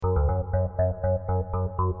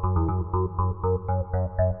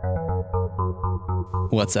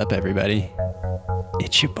What's up, everybody?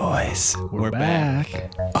 It's your boys. We're back.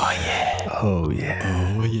 Oh, yeah. Oh,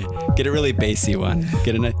 yeah. Oh, yeah. Get a really bassy one.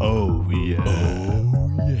 Get a nice... Oh, yeah.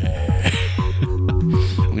 Oh, yeah.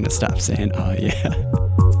 I'm going to stop saying, oh, yeah.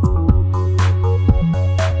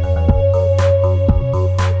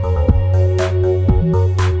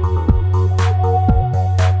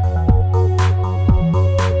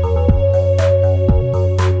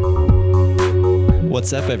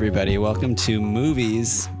 What's up, everybody? Welcome to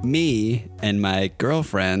Movies, me and my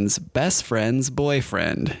girlfriend's best friend's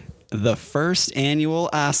boyfriend, the first annual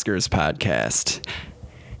Oscars podcast,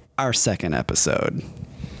 our second episode,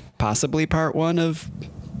 possibly part one of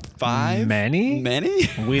 5? Many?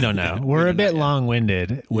 We don't know. We're a bit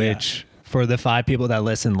long-winded, which for the 5 people that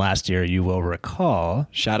listened last year, you will recall.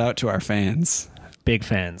 Shout out to our fans. Big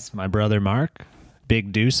fans. My brother Mark,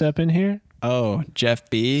 Big Deuce up in here. Oh, Jeff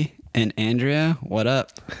B. and Andrea, what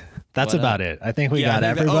up? That's What about up? it. I think we got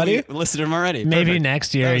everybody. Oh, you listed them already. Maybe Perfect.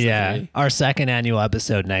 next That year, was the yeah. 3. Our second annual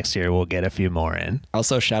episode next year, we'll get a few more in.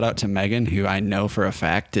 Also, shout out to Megan, who I know for a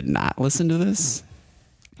fact did not listen to this.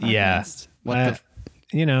 Yeah. What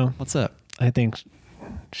what's up? I think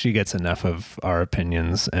she gets enough of our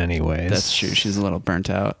opinions anyways. That's true. She's a little burnt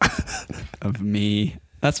out of me.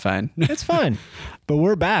 That's fine. It's fine. But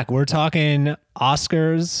we're back. We're talking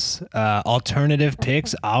Oscars, alternative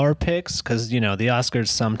picks, our picks, because, the Oscars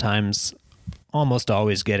sometimes almost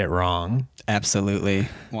always get it wrong. Absolutely.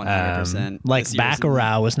 100%. Like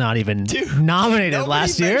Baccarat was not even nominated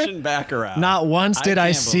last year. Baccarat. Not once did I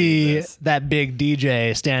can't see believe this. that big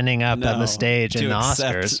DJ standing up on No, the stage in to the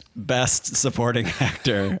accept Oscars. Best supporting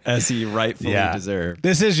actor as he rightfully deserved.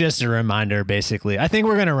 This is just a reminder, basically. I think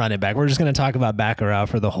we're going to run it back. We're just going to talk about Baccarat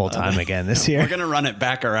for the whole time again this year. We're going to run it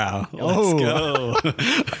Baccarat. Let's go.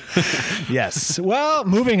 Yes. Well,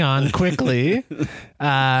 moving on quickly.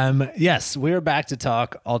 Yes, we're back to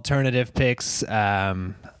talk alternative picks,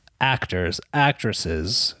 actors,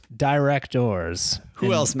 actresses, directors.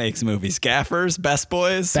 Who else makes movies? Gaffers? Best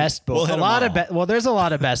Boys? Best boys. We'll hit 'em all. There's a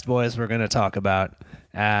lot of best boys we're going to talk about.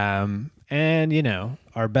 And,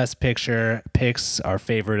 our best picture picks, our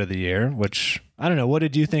favorite of the year, which, I don't know. What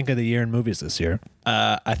did you think of the year in movies this year?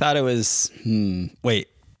 I thought it was,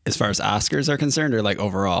 as far as Oscars are concerned or like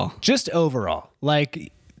overall? Just overall.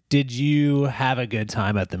 Like, did you have a good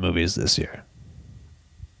time at the movies this year?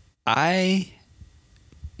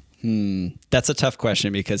 That's a tough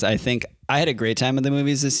question because I think I had a great time at the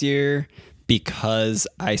movies this year because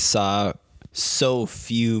I saw so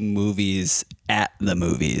few movies at the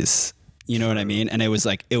movies. You know what I mean? And it was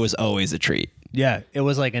always a treat. Yeah, it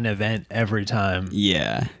was like an event every time.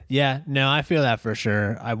 Yeah. Yeah, no, I feel that for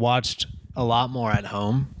sure. I watched a lot more at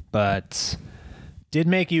home, but did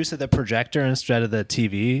make use of the projector instead of the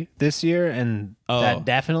TV this year, and that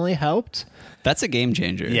definitely helped. That's a game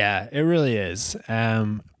changer. Yeah, it really is.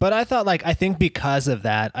 But I thought, I think because of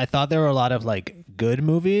that, I thought there were a lot of good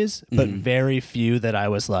movies, but very few that I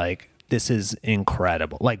was like, this is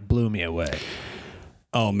incredible. Blew me away.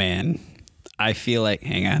 Oh, man. I feel like,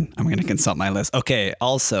 hang on, I'm going to consult my list. Okay,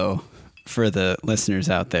 also, for the listeners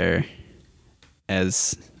out there,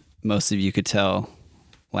 as most of you could tell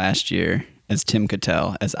last year, as Tim could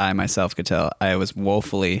tell, as I myself could tell, I was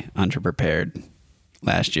woefully underprepared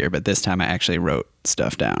last year, but this time I actually wrote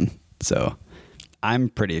stuff down. So I'm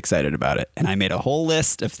pretty excited about it. And I made a whole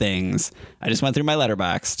list of things. I just went through my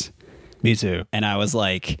Letterboxd. Me too. And I was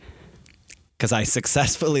like, because I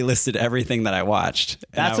successfully listed everything that I watched.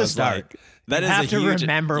 That's a start. That you is have a to huge,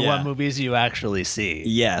 remember what movies you actually see.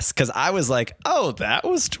 Yes, because I was like, oh, that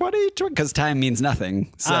was 2020, because time means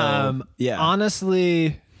nothing. So, yeah.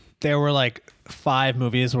 Honestly, there were 5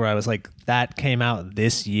 movies where I was like, that came out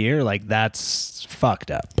this year. That's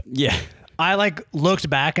fucked up. Yeah. I looked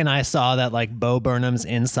back and I saw that Bo Burnham's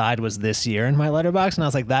Inside was this year in my letterbox, and I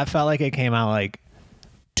was like, that felt like it came out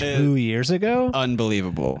 2 years ago.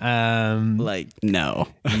 Unbelievable. No.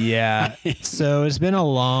 Yeah. So it's been a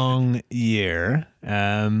long year.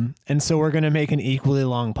 And so we're going to make an equally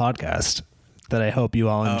long podcast that I hope you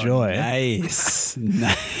all enjoy. Nice.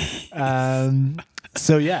 Nice.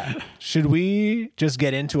 So yeah, should we just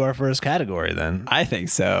get into our first category then? I think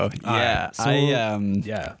so. Yeah.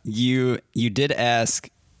 Right. You did ask,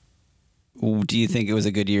 do you think it was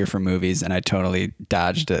a good year for movies? And I totally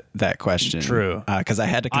dodged that question. True. Because I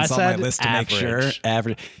had to consult my list to make sure.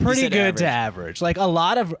 Average. Pretty good to average. A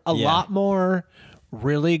lot more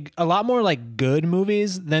good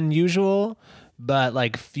movies than usual,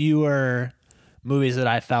 but fewer movies that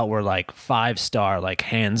I felt were 5-star,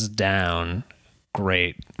 hands down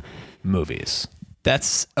great movies.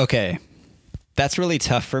 That's okay. That's really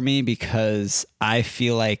tough for me because I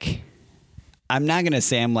feel like I'm not gonna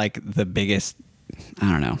say I'm like the biggest, I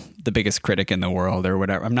don't know, the biggest critic in the world or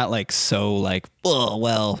whatever. I'm not like so like, oh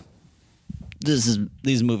well, these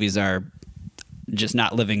movies are just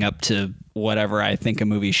not living up to whatever I think a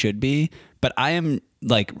movie should be. But I am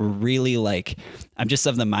like really like, I'm just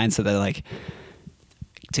of the mindset that like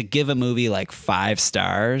to give a movie like 5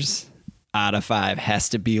 stars out of 5 has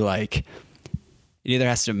to be like, it either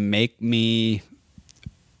has to make me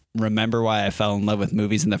remember why I fell in love with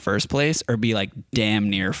movies in the first place or be like damn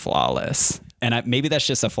near flawless. And maybe that's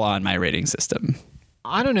just a flaw in my rating system.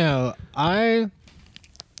 I don't know. I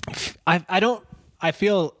don't, I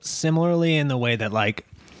feel similarly in the way that like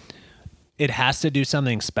it has to do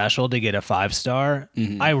something special to get a 5-star.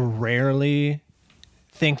 Mm-hmm. I rarely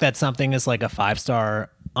think that something is like a 5-star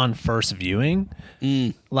on first viewing.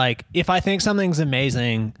 Like if I think something's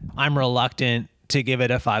amazing, I'm reluctant to give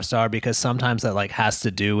it a 5-star because sometimes that like has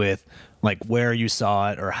to do with like where you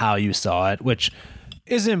saw it or how you saw it, which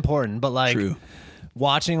is important, but like True.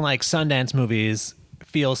 Watching like Sundance movies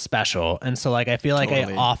feels special. And so like I feel like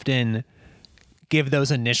I often give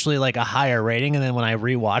those initially like a higher rating, and then when I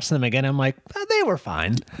rewatch them again, I'm like, oh, they were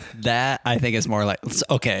fine. That I think is more like,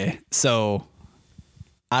 okay, so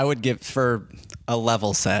I would give, for a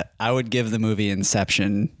level set, I would give the movie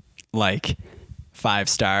Inception like 5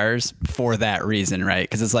 stars for that reason, right?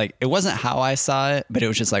 Because it's like, it wasn't how I saw it, but it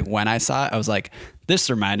was just like when I saw it, I was like, this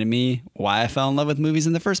reminded me why I fell in love with movies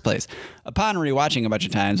in the first place. Upon rewatching a bunch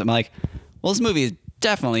of times, I'm like, well, this movie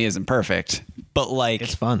definitely isn't perfect, but like,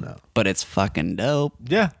 It's fun though. but it's fucking dope.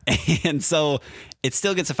 Yeah. And so it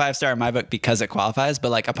still gets a 5-star in my book because it qualifies. But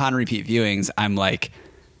like upon repeat viewings, I'm like,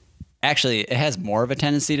 actually, it has more of a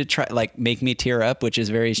tendency to try like make me tear up, which is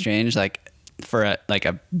very strange. Like for a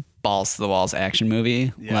balls to the walls action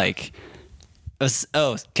movie, Yeah. like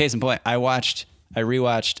case in point, I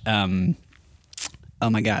rewatched oh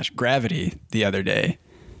my gosh, Gravity the other day,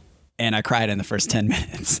 and I cried in the first 10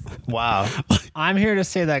 minutes. Wow. I'm here to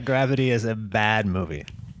say that Gravity is a bad movie.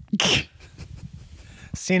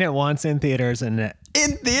 Seen it once in theaters and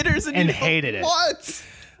And hated it. What?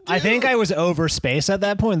 I think I was over space at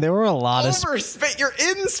that point. There were a lot of Space. You're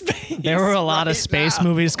in space. there were a lot of right space now.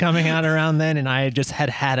 movies coming out around then, and I just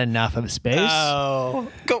had enough of space. Oh,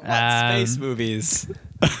 go watch space movies.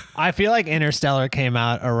 I feel like Interstellar came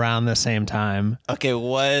out around the same time, Okay,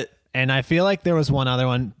 what? and I feel like there was one other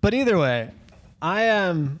one. But either way,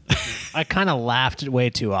 I kind of laughed way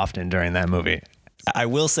too often during that movie. I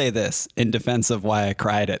will say this in defense of why I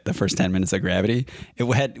cried at the first 10 minutes of Gravity. It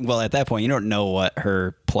had, well, at that point, you don't know what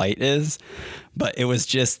her plight is, but it was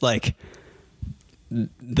just like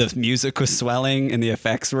the music was swelling and the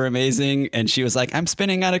effects were amazing. And she was like, I'm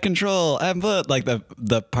spinning out of control. Like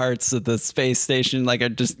the parts of the space station like are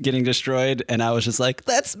just getting destroyed. And I was just like,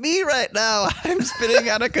 that's me right now. I'm spinning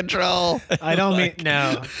out of control. I don't mean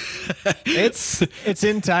no. It's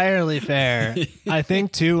entirely fair. I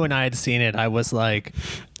think too when I had seen it, I was like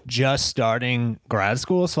just starting grad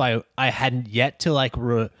school, so I hadn't yet to like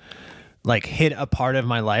hit a part of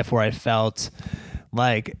my life where I felt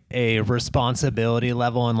like a responsibility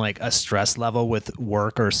level and like a stress level with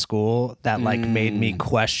work or school that like made me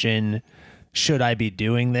question, should I be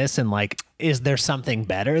doing this? And like, is there something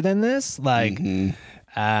better than this? Like,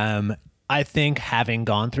 I think having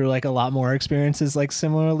gone through like a lot more experiences, like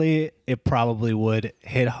similarly, it probably would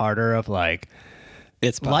hit harder of like,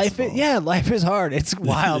 It's possible. life is hard. It's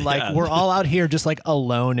wild. Like Yeah. we're all out here just like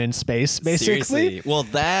alone in space, basically. Seriously. Well,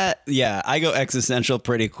 I go existential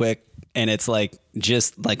pretty quick. And it's like,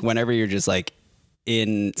 just like whenever you're just like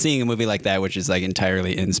in seeing a movie like that, which is like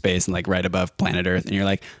entirely in space and like right above planet Earth, and you're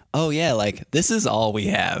like, oh yeah, like this is all we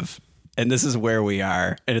have and this is where we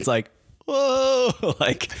are. And it's like, whoa,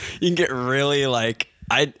 like you can get really like,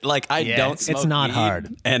 I don't smoke it's not weed,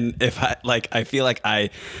 hard. and if I feel like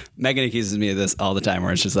Megan accuses me of this all the time,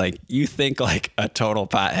 where it's just like, you think like a total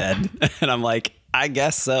pothead, and I'm like, I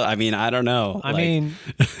guess so. I mean, I don't know. I mean,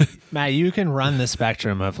 Matt, you can run the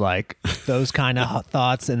spectrum of like those kind of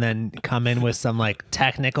thoughts and then come in with some like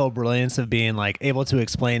technical brilliance of being like able to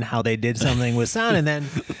explain how they did something with sound. And then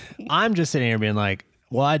I'm just sitting here being like,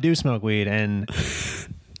 well, I do smoke weed. And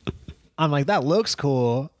I'm like, that looks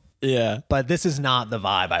cool, yeah, but this is not the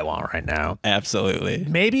vibe I want right now. absolutely.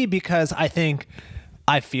 Maybe because I think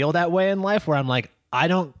I feel that way in life where I'm like, I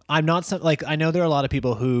know there are a lot of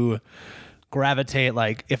people who gravitate,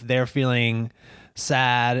 like if they're feeling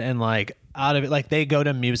sad and like out of it, like they go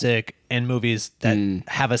to music and movies that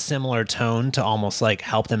have a similar tone to almost like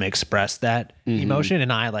help them express that emotion.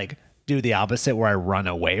 And I like do the opposite where I run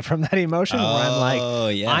away from that emotion where I'm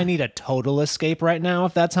like, yeah. I need a total escape right now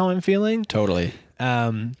if that's how I'm feeling. Totally.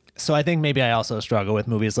 So I think maybe I also struggle with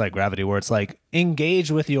movies like Gravity, where it's like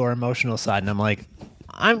engage with your emotional side, and I'm like,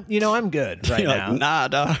 I'm good right You're now. like, nah,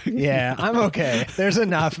 dog. Yeah, I'm okay. There's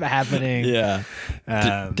enough happening. Yeah.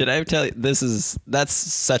 Did I tell you that's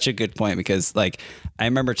such a good point, because like I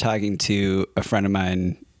remember talking to a friend of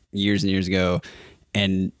mine years and years ago,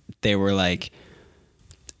 and they were like,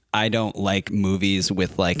 I don't like movies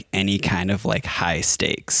with like any kind of like high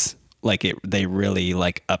stakes. Like they really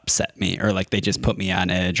like upset me, or like they just put me on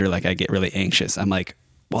edge, or like I get really anxious. I'm like,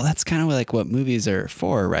 well, that's kind of like what movies are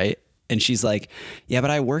for, right? And she's like, yeah, but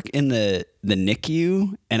I work in the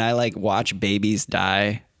NICU, and I like watch babies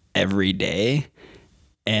die every day,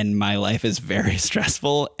 and my life is very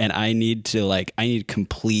stressful, and I need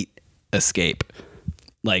complete escape,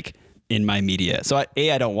 like in my media. So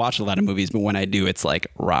I don't watch a lot of movies, but when I do, it's like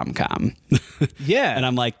rom-com. Yeah. And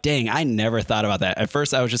I'm like, dang, I never thought about that. At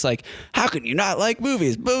first I was just like, how can you not like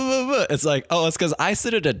movies? Blah, blah, blah. It's like, oh, it's because I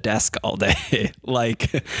sit at a desk all day.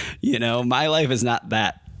 Like, my life is not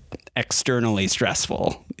that externally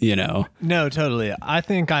stressful, No, totally. I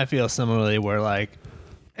think I feel similarly where like,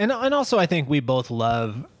 and also I think we both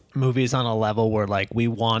love movies on a level where like we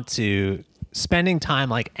want to spending time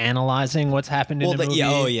like analyzing what's happened in a movie.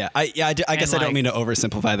 Yeah. I guess I don't mean to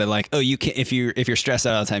oversimplify that. Like, oh, you can't, if you're stressed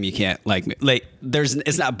out all the time, you can't like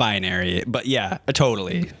it's not binary, but yeah,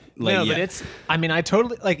 totally. Like, no, yeah. but it's, I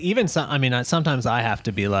totally like even some, sometimes I have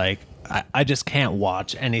to be like, I just can't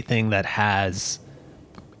watch anything that has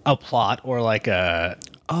a plot or like a,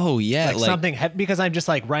 oh yeah, like something because I'm just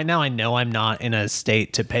like right now I know I'm not in a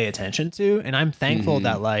state to pay attention to, and I'm thankful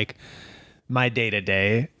that like my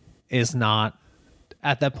day-to-day is not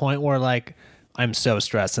at that point where like I'm so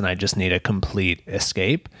stressed and I just need a complete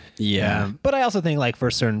escape. Yeah. But I also think like for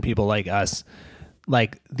certain people like us,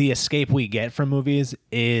 like the escape we get from movies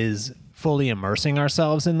is fully immersing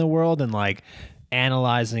ourselves in the world and like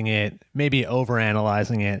analyzing it, maybe over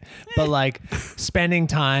analyzing it, but like spending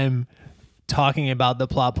time talking about the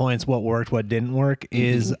plot points, what worked, what didn't work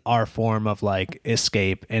is our form of like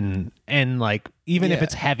escape. And like, even if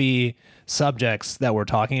it's heavy subjects that we're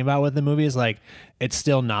talking about with the movies, like it's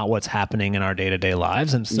still not what's happening in our day-to-day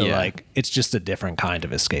lives. And so like, it's just a different kind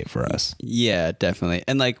of escape for us. Yeah, definitely.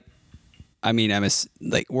 And like,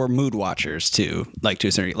 we're mood watchers too, like to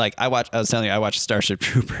a certain, like I was telling you, I watched Starship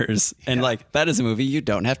Troopers, and like, that is a movie you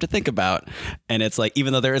don't have to think about. And it's like,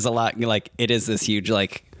 even though there is a lot, like it is this huge,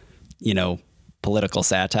 like, political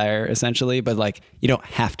satire essentially, but like, you don't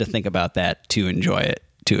have to think about that to enjoy it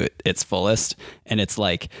to its fullest. And it's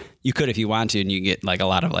like, you could if you want to, and you get like a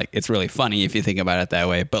lot of like, it's really funny if you think about it that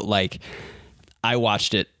way. But like, I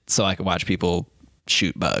watched it so I could watch people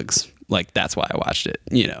shoot bugs. Like, that's why I watched it,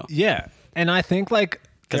 Yeah. And I think like,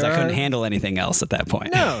 because I couldn't handle anything else at that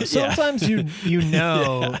point. No, sometimes you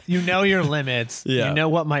know your limits. Yeah. You know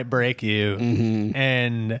what might break you,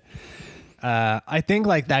 and I think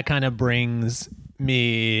like that kind of brings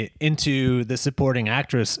me into the supporting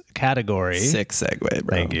actress category. Sick segue,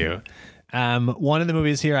 bro. Thank you. One of the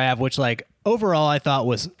movies here I have, which like overall I thought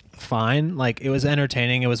was fine. Like it was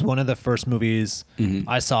entertaining. It was one of the first movies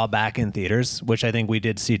I saw back in theaters, which I think we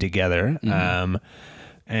did see together.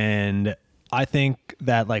 And I think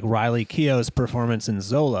that like Riley Keough's performance in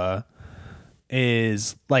Zola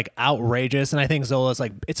is like outrageous, and I think Zola's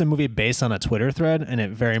like, it's a movie based on a Twitter thread, and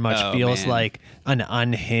it very much feels like an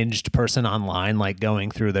unhinged person online like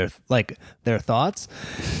going through their thoughts,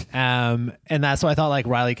 and that's why I thought like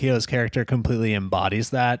Riley Keough's character completely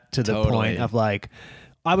embodies that to the point of like,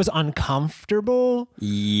 I was uncomfortable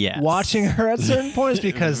watching her at certain points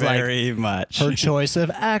because very much her choice of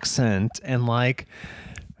accent and like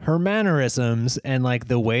her mannerisms and like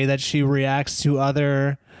the way that she reacts to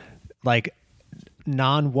other like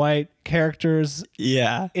non-white characters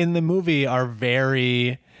in the movie are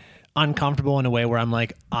very uncomfortable in a way where I'm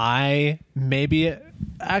like, I maybe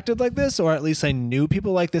acted like this, or at least I knew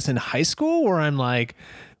people like this in high school, where I'm like,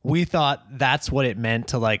 we thought that's what it meant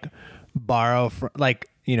to like borrow from like,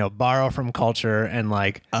 borrow from culture and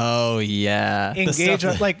like, engage.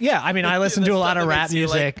 I listened to a lot of rap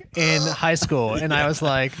music in high school, and I was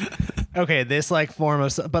like, okay, this like form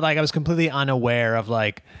of, but like I was completely unaware of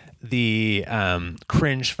like the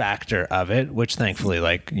cringe factor of it, which thankfully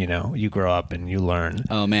like, you grow up and you learn.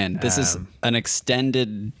 Oh man, this is an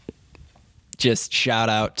extended just shout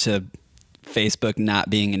out to Facebook not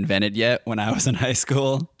being invented yet when I was in high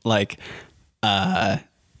school. Like,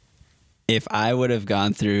 if I would have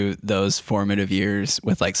gone through those formative years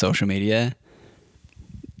with like social media,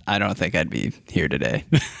 I don't think I'd be here today.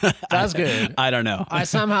 That's good. I don't know. I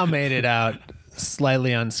somehow made it out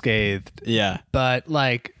slightly unscathed. Yeah. But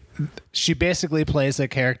like, she basically plays a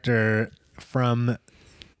character from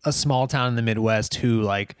a small town in the Midwest who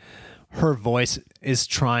like her voice is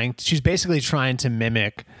she's basically trying to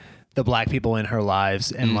mimic the black people in her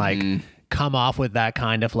lives and like come off with that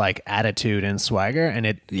kind of like attitude and swagger, and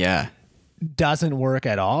it doesn't work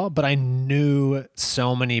at all. But I knew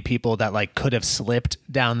so many people that like could have slipped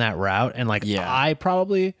down that route, and like I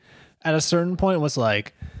probably at a certain point was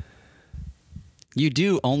like, you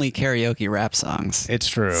do only karaoke rap songs. It's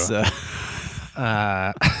true. So.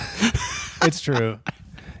 It's true.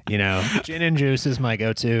 You know, gin and juice is my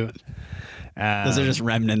go-to. Those are just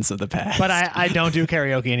remnants of the past. But I don't do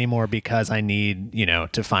karaoke anymore because I need, you know,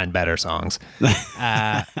 to find better songs.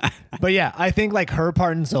 But yeah, I think like her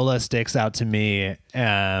part in Zola sticks out to me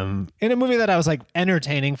in a movie that I was like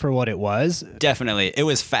entertaining for what it was. Definitely. It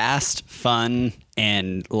was fast, fun,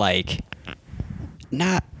 and like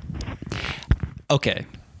not... Okay.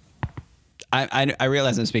 I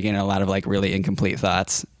realize I'm speaking in a lot of like really incomplete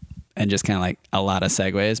thoughts and just kind of like a lot of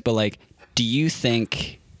segues, but like, do you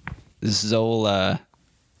think Zola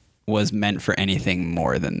was meant for anything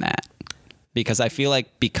more than that? Because I feel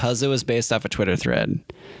like because it was based off a Twitter thread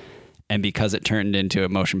and because it turned into a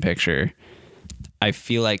motion picture, I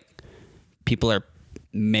feel like people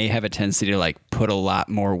may have a tendency to like put a lot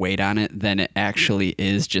more weight on it than it actually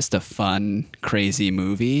is just a fun, crazy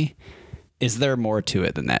movie. Is there more to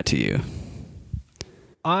it than that to you?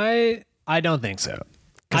 I don't think so.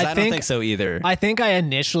 I don't think so either. I think I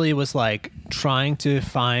initially was like trying to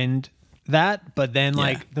find that, but then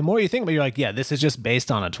like the more you think about it, you're like, yeah, this is just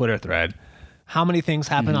based on a Twitter thread. How many things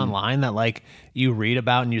happen online that like you read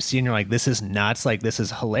about and you see and you're like, this is nuts, like this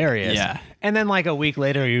is hilarious. Yeah. And then like a week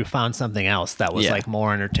later you found something else that was like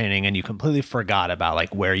more entertaining and you completely forgot about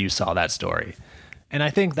like where you saw that story. And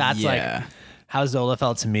I think that's like how Zola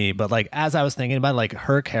felt to me. But like as I was thinking about like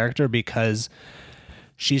her character, because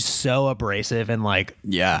she's so abrasive and like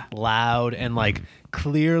loud and like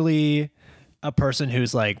clearly a person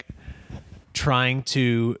who's like trying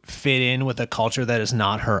to fit in with a culture that is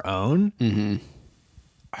not her own. Mm-hmm.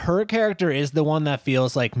 Her character is the one that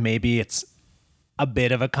feels like maybe it's a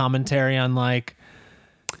bit of a commentary on like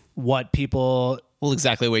what people... Well,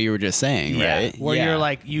 exactly what you were just saying, right? Where you're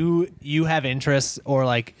like, you have interests or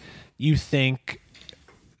like you think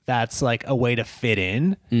that's like a way to fit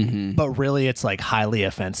in, but really it's like highly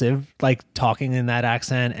offensive, like talking in that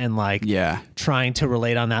accent and like trying to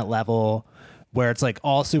relate on that level where it's like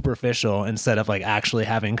all superficial instead of like actually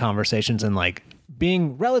having conversations and like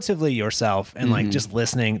being relatively yourself and like just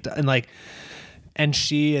listening to, and like, and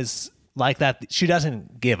she is like that. She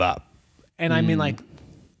doesn't give up. And I mean like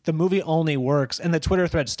the movie only works, and the Twitter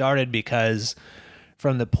thread started because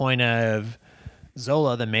from the point of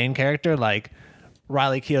Zola, the main character, like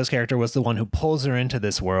Riley Keough's character was the one who pulls her into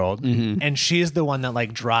this world, and she's the one that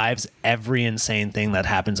like drives every insane thing that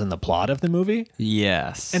happens in the plot of the movie.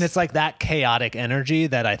 Yes. And it's like that chaotic energy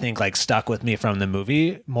that I think like stuck with me from the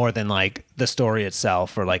movie more than like the story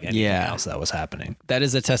itself or like anything else that was happening. That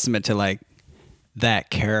is a testament to like that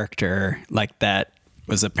character, like that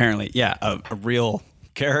was apparently, a real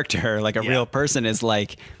character, like a real person is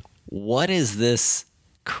like, what is this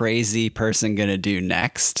crazy person gonna do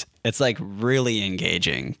next? It's like really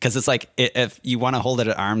engaging because it's like if you want to hold it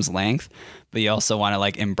at arm's length, but you also want to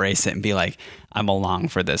like embrace it and be like, I'm along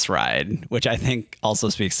for this ride, which I think also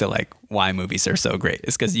speaks to like why movies are so great.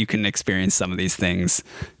 Is because you can experience some of these things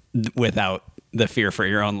without the fear for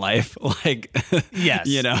your own life. Like, yes,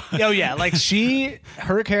 you know, like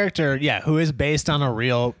her character, who is based on a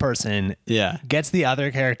real person, gets the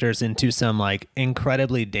other characters into some like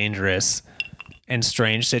incredibly dangerous and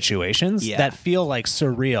strange situations that feel like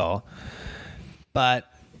surreal. But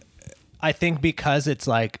I think because it's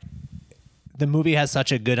like the movie has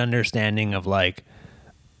such a good understanding of like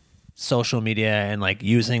social media and like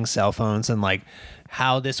using cell phones and like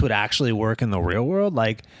how this would actually work in the real world,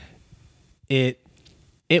 like it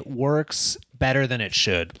works better than it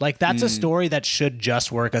should. Like that's a story that should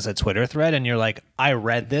just work as a Twitter thread, and you're like, I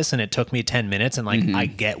read this and it took me 10 minutes and like I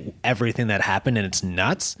get everything that happened and it's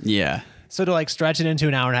nuts. So to like stretch it into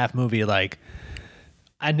an hour and a half movie, like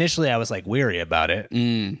initially I was like weary about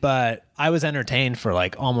it, but I was entertained for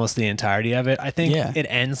like almost the entirety of it. I think it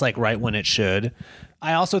ends like right when it should.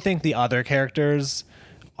 I also think the other characters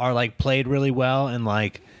are like played really well, and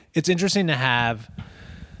like it's interesting to have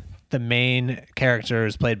the main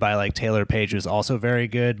characters played by like Taylor Page, who's also very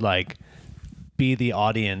good, like be the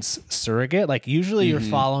audience surrogate. Like usually you're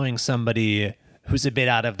following somebody who's a bit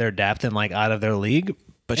out of their depth and like out of their league.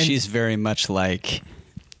 But she's very much like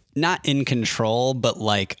not in control, but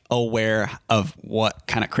like aware of what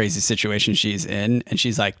kind of crazy situation she's in. And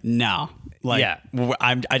she's like, no, Like, Yeah.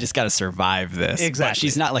 I just got to survive this. Exactly. But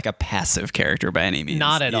she's not like a passive character by any means.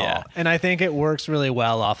 Not at all. And I think it works really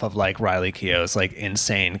well off of like Riley Keough's like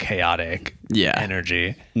insane, chaotic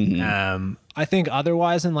energy. I think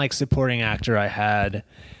otherwise in like supporting actor, I had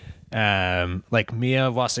like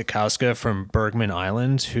Mia Wasikowska from Bergman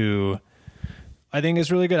Island, who I think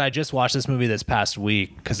is really good. I just watched this movie this past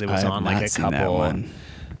week because it was on like a couple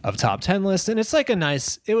of top 10 lists, and it's like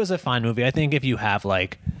it was a fine movie. I think if you have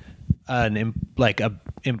like a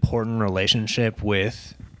important relationship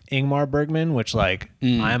with Ingmar Bergman, which like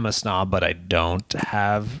I am a snob, but I don't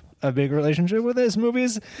have a big relationship with his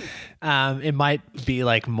movies, it might be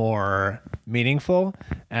like more meaningful.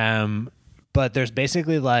 But there's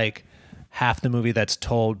basically like half the movie that's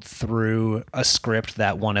told through a script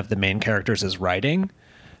that one of the main characters is writing,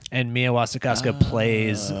 and Mia Wasikowska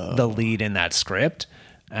plays the lead in that script.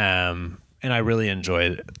 And I really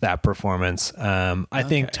enjoyed that performance. I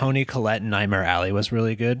think Toni Collette in Nightmare Alley was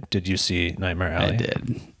really good. Did you see Nightmare Alley? I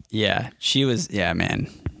did. Yeah, she was. Yeah, man.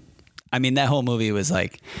 I mean, that whole movie was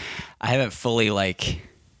like, I haven't fully like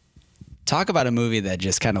talk about a movie that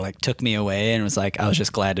just kind of like took me away and was like, I was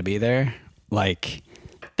just glad to be there. Like,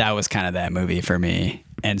 that was kind of that movie for me.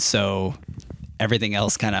 And so everything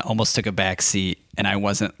else kind of almost took a back seat, and I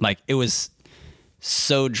wasn't like, it was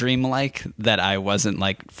so dreamlike that I wasn't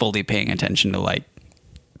like fully paying attention to like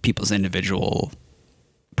people's individual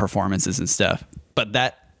performances and stuff. But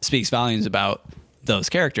that speaks volumes about those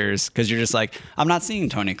characters, because you're just like, I'm not seeing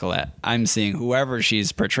Toni Collette. I'm seeing whoever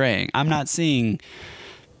she's portraying. I'm not seeing,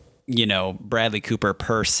 you know, Bradley Cooper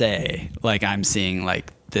per se. Like, I'm seeing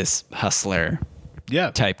like this hustler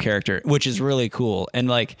type character, which is really cool. And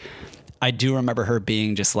like, I do remember her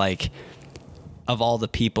being just like, of all the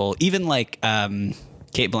people, even like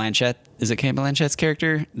Cate Blanchett, is it Cate Blanchett's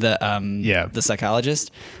character? The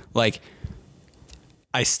psychologist. Like,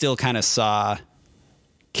 I still kind of saw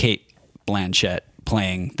Cate Blanchett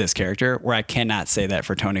playing this character, where I cannot say that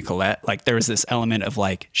for Toni Collette. Like, there was this element of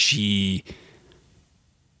like, she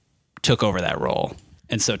took over that role.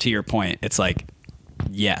 And so to your point, it's like,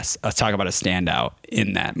 yes, let's talk about a standout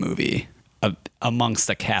in that movie amongst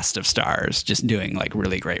the cast of stars just doing like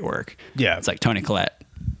really great work. Yeah. It's like, Toni Collette,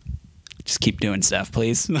 just keep doing stuff,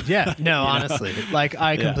 please. Yeah. No, honestly, like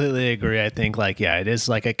I completely agree. I think like, yeah, it is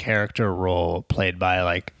like a character role played by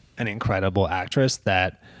like an incredible actress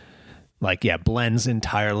that like, yeah, blends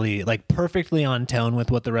entirely like perfectly on tone with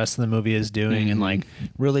what the rest of the movie is doing, and like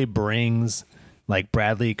really brings like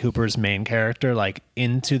Bradley Cooper's main character like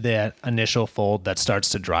into the initial fold that starts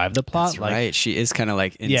to drive the plot. That's right. She is kind of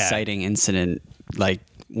like inciting incident. Like,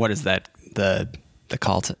 what is that? The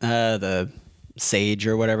cult, the sage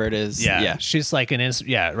or whatever it is. Yeah. She's like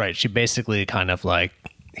right. She basically kind of like,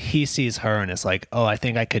 he sees her and it's like, oh, I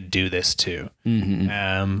think I could do this too.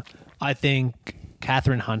 I think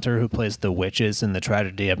Catherine Hunter, who plays the witches in The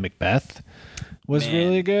Tragedy of Macbeth, was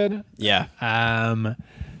really good. Yeah.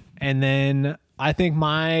 And then I think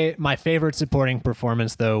my favorite supporting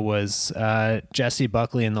performance though was Jessie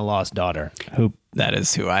Buckley in The Lost Daughter. That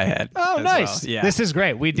is who I had. Oh, nice. Well. Yeah. This is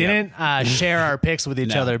great. We didn't share our picks with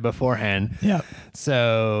each other beforehand. Yeah.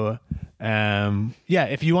 So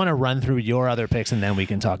if you want to run through your other picks and then we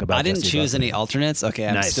can talk about. I didn't choose any alternates. Okay,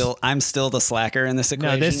 I'm still the slacker in this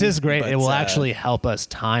equation. No, this is great. It will actually help us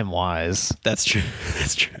time wise. That's true.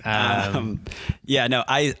 That's true. I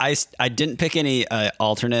didn't pick any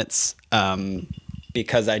alternates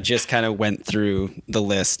because I just kind of went through the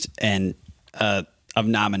list and of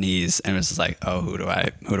nominees and was just like, oh, who do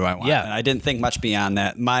I want? Yeah. And I didn't think much beyond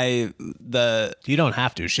that. You don't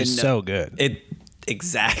have to. She's so good.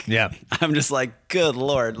 Exactly. Yeah. I'm just like, good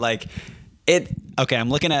Lord. Like okay, I'm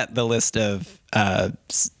looking at the list of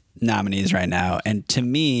nominees right now. And to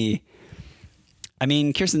me, I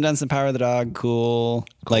mean, Kirsten Dunst in Power of the Dog, cool.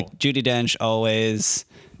 Like Judi Dench, always.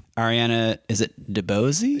 Ariana, is it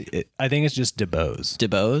DeBose? I think it's just DeBose.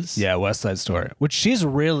 DeBose? Yeah, West Side Story, which she's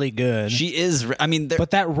really good. She is. I mean,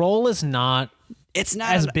 but that role is not. It's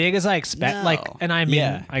not as big as I expect. No. Like, and I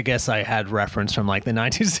mean, I guess I had reference from like the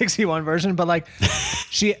 1961 version, but like,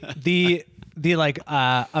 the like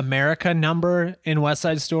America number in West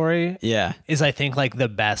Side Story, is I think like the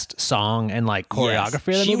best song and like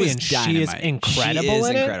choreography of the movie, and she is incredible. She is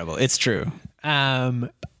incredible. It's true.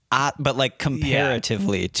 But like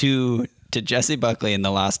comparatively to Jessie Buckley in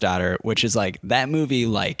The Lost Daughter, which is like that movie,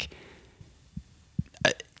 like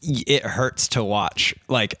it hurts to watch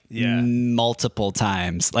like multiple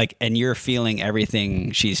times, like, and you're feeling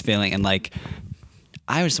everything she's feeling. And like,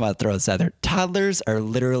 I just want to throw this out there. Toddlers are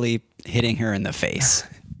literally hitting her in the face.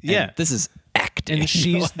 Yeah. And this is acting. And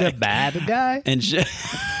she's the bad guy. And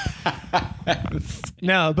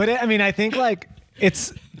No, but I mean, I think like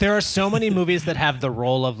there are so many movies that have the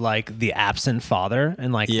role of like the absent father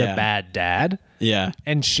and like the bad dad. Yeah.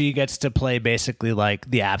 And she gets to play basically like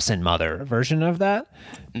the absent mother version of that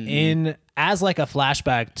as like a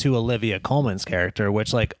flashback to Olivia Colman's character,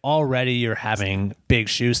 which like already you're having big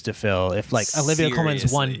shoes to fill if like Olivia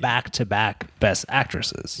Colman's won back-to-back Best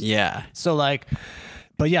Actresses. Yeah. So like,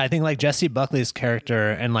 but yeah, I think like Jessie Buckley's character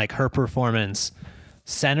and like her performance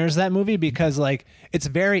centers that movie because like it's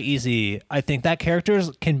very easy. I think that characters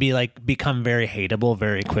can be like become very hateable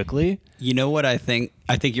very quickly. You know what I think?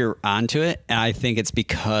 I think you're onto it. And I think it's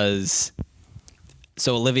because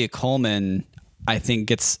Olivia Colman, I think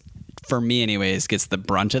gets, for me anyways, gets the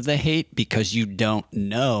brunt of the hate because you don't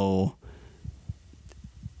know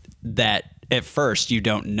that at first you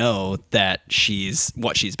don't know that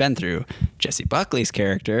what she's been through. Jessie Buckley's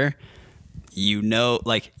character, you know,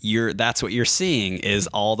 like that's what you're seeing is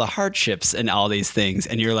all the hardships and all these things.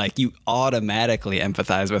 And you're like, you automatically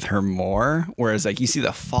empathize with her more. Whereas like you see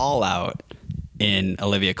the fallout in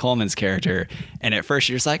Olivia Colman's character. And at first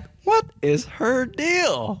you're just like, what is her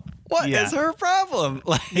deal? What is her problem?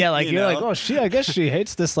 Like, like you're like, oh, I guess she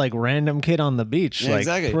hates this like random kid on the beach. Yeah, like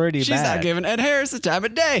exactly. Pretty She's bad. not giving Ed Harris the time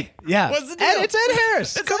of day. Yeah. What's the deal? And it's Ed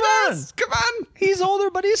Harris. It's Come Ed on. Harris. Come on. He's older,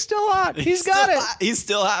 but he's still hot. He's got it. Hot. He's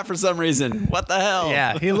still hot for some reason. What the hell?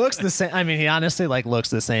 Yeah. He looks the same. I mean, he honestly like looks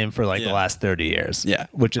the same for like the last 30 years. Yeah.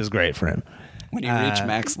 Which is great for him. When you reach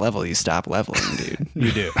max level, you stop leveling, dude.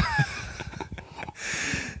 You do.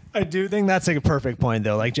 I do think that's like a perfect point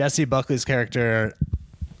though. Like Jessie Buckley's character,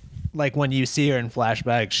 like when you see her in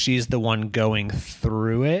flashbacks, she's the one going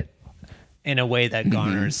through it in a way that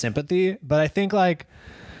garners sympathy. But I think like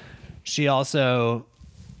she also,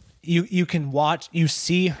 you can watch, you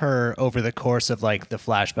see her over the course of like the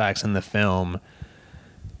flashbacks in the film.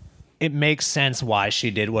 It makes sense why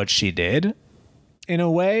she did what she did in a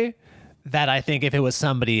way that I think if it was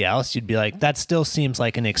somebody else, you'd be like, that still seems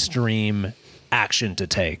like an extreme action to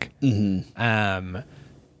take. And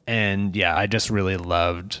yeah, I just really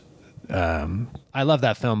loved, I love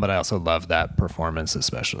that film, but I also love that performance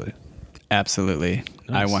especially. Absolutely.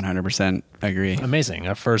 Nice. I 100% agree. Amazing.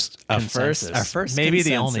 Our first Our first maybe maybe consensus.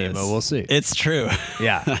 The only, but we'll see. It's true.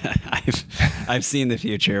 Yeah. I've seen the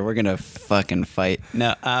future. We're going to fucking fight.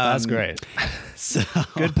 No, that's great. So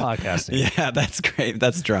good podcasting. Yeah, that's great.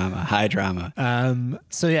 That's drama, high drama.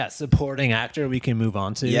 So yeah, supporting actor we can move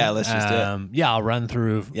on to. Yeah, let's just do it. Yeah, I'll run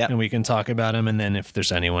through and we can talk about him and then if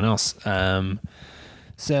there's anyone else.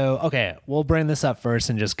 So, okay, we'll bring this up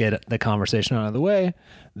first and just get the conversation out of the way.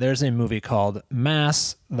 There's a movie called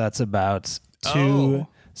Mass that's about two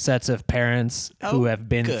sets of parents who have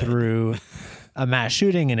been through a mass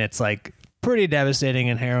shooting, and it's like pretty devastating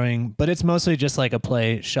and harrowing, but it's mostly just like a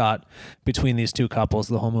play shot between these two couples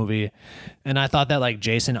the whole movie. And I thought that like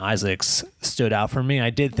Jason Isaacs stood out for me.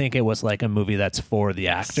 I did think it was like a movie that's for the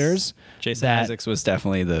actors. Jason Isaacs was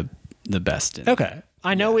definitely the best in Okay.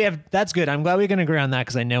 I know we have, that's good. I'm glad we can agree on that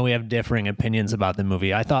because I know we have differing opinions about the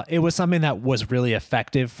movie. I thought it was something that was really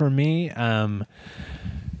effective for me. The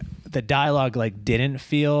dialogue like didn't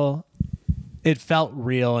feel, it felt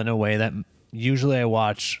real in a way that usually I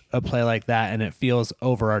watch a play like that and it feels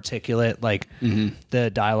over articulate. Like the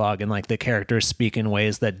dialogue and like the characters speak in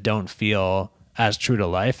ways that don't feel as true to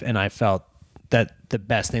life. And I felt that the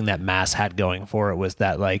best thing that Mass had going for it was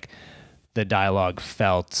that like the dialogue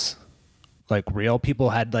felt like real. People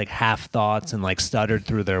had like half thoughts and like stuttered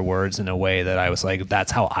through their words in a way that I was like,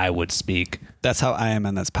 that's how I would speak. That's how I am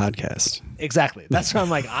on this podcast. Exactly. That's why I'm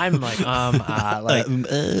like,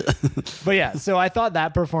 but yeah, so I thought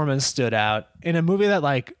that performance stood out in a movie that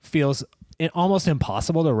like feels almost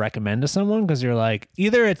impossible to recommend to someone because you're like,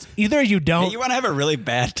 either you don't, hey, you want to have a really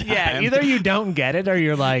bad time. Yeah. Either you don't get it or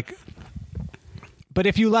you're like, but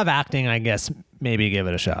if you love acting, I guess maybe give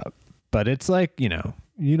it a shot, but it's like, you know,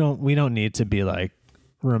 we don't need to be like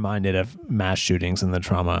reminded of mass shootings and the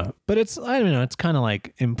trauma, but it's, I don't know, it's kind of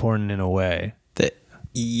like important in a way.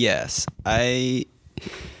 Yes. There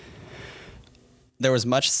was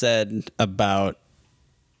much said about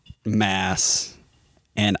Mass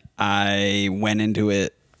and I went into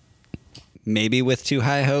it maybe with too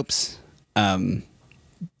high hopes.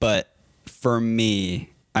 But for me,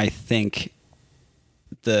 I think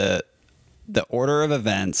the order of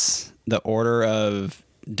events, the order of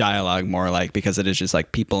dialogue more like, because it is just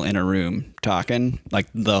like people in a room talking like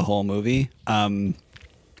the whole movie,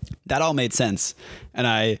 that all made sense, and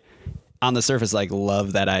I on the surface like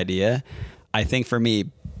love that idea. I think for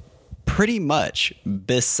me, pretty much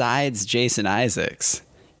besides Jason Isaacs,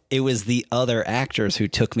 it was the other actors who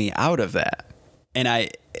took me out of that. And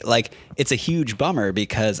like it's a huge bummer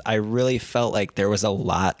because I really felt like there was a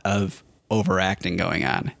lot of overacting going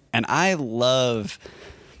on, and I love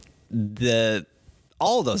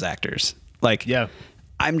all of those actors. Like, Yeah.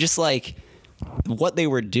 I'm just like, what they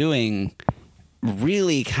were doing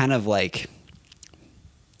really kind of like,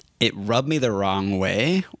 it rubbed me the wrong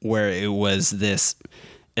way, where it was this,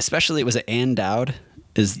 especially it was Ann Dowd.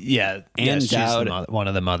 Ann Dowd. Dowd, one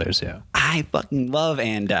of the mothers. Yeah. I fucking love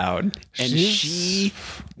Ann Dowd, and she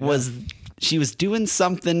was doing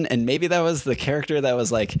something, and maybe that was the character that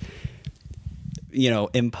was like,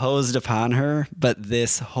 imposed upon her, but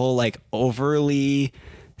this whole like overly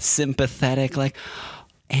sympathetic, like,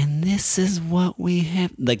 and this is what we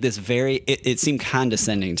have, like this it seemed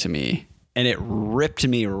condescending to me, and it ripped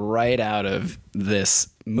me right out of this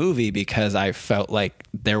movie because I felt like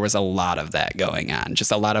there was a lot of that going on,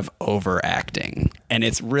 just a lot of overacting. And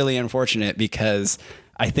it's really unfortunate because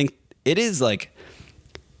I think it is like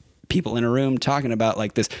people in a room talking about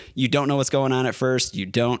like this. You don't know what's going on at first. You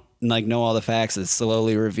don't like know all the facts. It's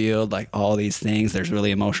slowly revealed, like all these things. There's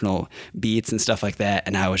really emotional beats and stuff like that.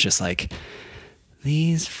 And I was just like,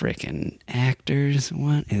 these freaking actors,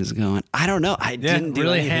 what is going? I don't know. I didn't do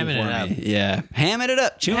really anything hamming for it me. up. Yeah, hamming it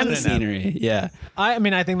up, chewing the Hamming it up. scenery. Yeah. I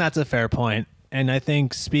mean, I think that's a fair point. And I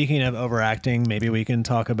think speaking of overacting, maybe we can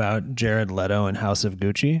talk about Jared Leto and House of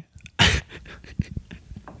Gucci.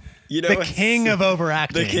 The king of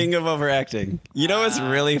overacting. The king of overacting. You know what's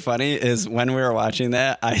really funny is when we were watching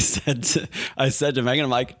that, I said to Megan, I'm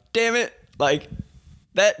like, damn it, like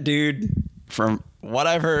that dude, from what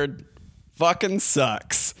I've heard, fucking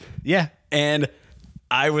sucks. Yeah. And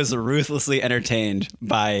I was ruthlessly entertained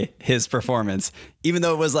by his performance, even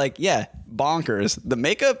though it was like, yeah, bonkers. The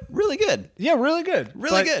makeup, really good. Yeah, really good.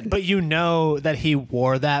 Really good. But you know that he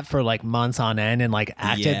wore that for like months on end and like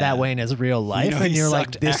acted Yeah. that way in his real life. he And you're like,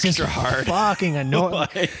 sucked this is extra hard. fucking annoying.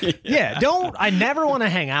 Yeah, I never want to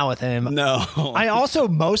hang out with him. No. I also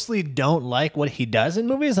mostly don't like what he does in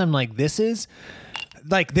movies. I'm like, this is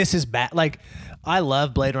bad. Like, I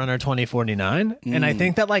love Blade Runner 2049, and I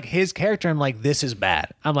think that like his character, I'm like, this is bad.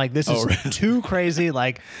 I'm like, this is too crazy.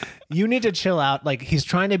 Like, you need to chill out. Like, he's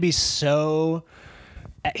trying to be so.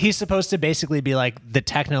 He's supposed to basically be like the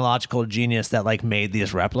technological genius that like made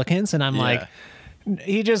these replicants, and I'm like,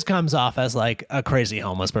 he just comes off as like a crazy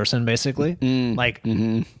homeless person, basically.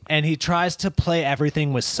 And he tries to play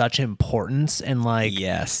everything with such importance, and like,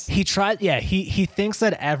 Yes. he tried. Yeah, he thinks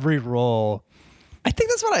that every role. I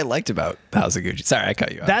think that's what I liked about House of Gucci. Sorry, I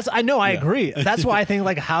cut you off. I agree. That's why I think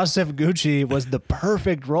like House of Gucci was the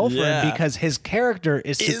perfect role for him, because his character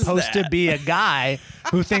is supposed to be a guy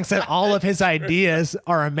who thinks that all of his ideas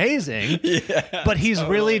are amazing. But he's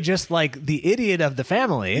really just like the idiot of the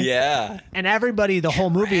family. Yeah. And everybody, the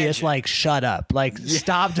whole movie is like, shut up, like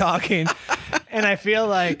stop talking. And I feel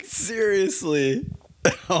like Seriously.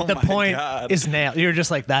 Oh the my point God. is nailed. You're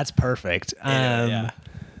just like, that's perfect. Yeah.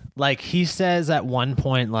 Like he says at one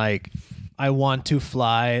point, like, I want to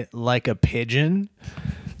fly like a pigeon.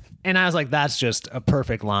 And I was like, that's just a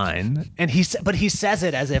perfect line. And he says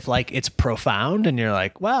it as if like it's profound. And you're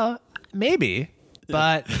like, well, maybe.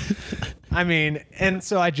 But I mean, and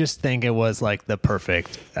so I just think it was like the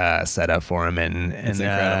perfect setup for him. And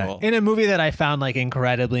incredible. In a movie that I found like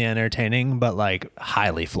incredibly entertaining, but like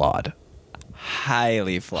highly flawed.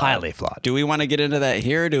 Highly flawed. Highly flawed. Do we want to get into that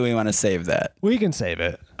here, or do we want to save that? We can save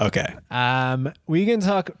it. Okay. We can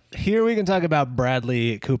talk about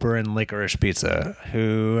Bradley Cooper and Licorice Pizza,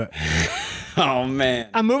 who Oh man.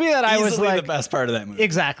 a movie that I was Easily like the best part of that movie.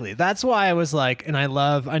 exactly. That's why I was like, and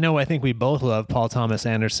I think we both love Paul Thomas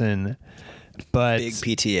Anderson, but Big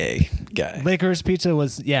PTA guy. Licorice Pizza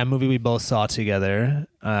was a movie we both saw together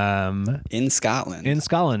In Scotland. in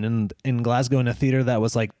Scotland, and in Glasgow, in a theater that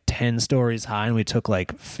was like 10 stories high, and we took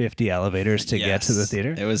like 50 elevators to get to the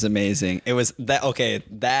theater. It was amazing. It was that okay,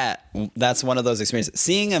 that's one of those experiences.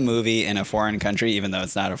 Seeing a movie in a foreign country, even though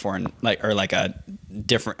it's not a foreign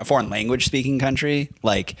a foreign language speaking country,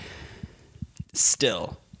 like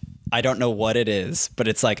still I don't know what it is, but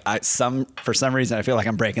it's like for some reason I feel like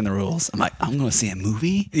I'm breaking the rules. I'm like, I'm going to see a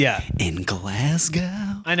movie in Glasgow.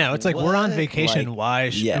 I know. It's like we're on vacation. Like, Why?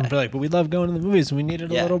 yeah. And we're like, but we love going to the movies. We needed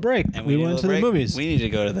a little break. And we need a went little to break. the movies. We need to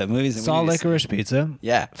go to the movies. And Saw we need to Licorice Pizza.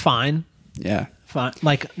 Yeah. Fine. Yeah. Fine.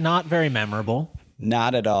 Like, not very memorable.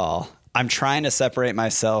 Not at all. I'm trying to separate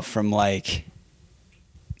myself from like,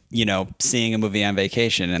 seeing a movie on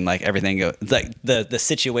vacation and like everything like the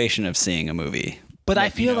situation of seeing a movie. But I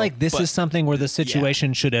feel like this is something where the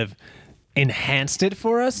situation should have enhanced it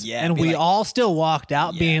for us. Yeah, and be we like- all still walked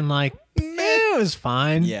out being like, it was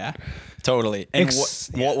fine. Yeah, totally. And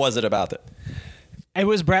what was it about it? It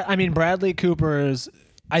was Bradley Cooper's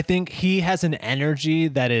I think he has an energy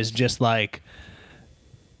that is just like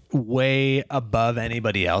way above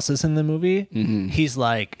anybody else's in the movie. Mm-hmm. He's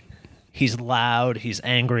like, he's loud, he's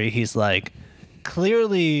angry, he's like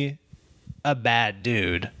clearly a bad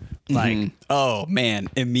dude. Like, oh man,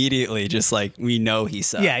 immediately just like we know he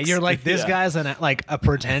sucks. yeah, you're like, this guy's like a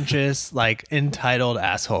pretentious, like entitled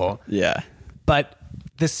asshole. Yeah. But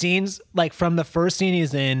the scenes, like from the first scene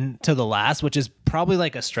he's in to the last, which is probably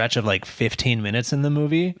like a stretch of like 15 minutes in the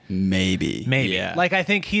movie. Maybe. Yeah. Like I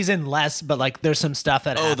think he's in less, but like there's some stuff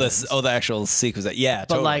that happens. The actual sequence. Yeah,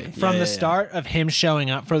 But totally. like from the start of him showing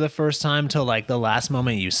up for the first time till like the last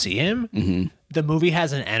moment you see him, the movie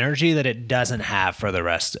has an energy that it doesn't have for the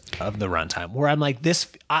rest of the runtime. Where I'm like,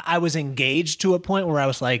 I was engaged to a point where I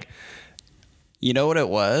was like, you know what it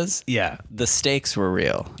was? yeah, The stakes were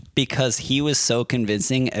real because he was so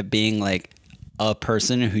convincing at being like a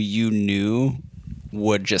person who you knew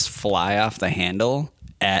would just fly off the handle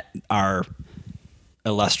at our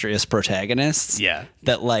illustrious protagonists. Yeah.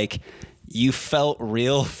 That like you felt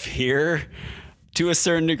real fear to a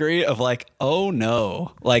certain degree of like, oh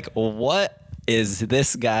no, like what is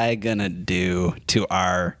this guy gonna do to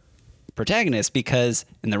our protagonist? Because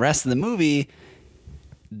in the rest of the movie,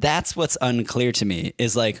 that's what's unclear to me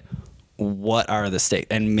is like, what are the stakes?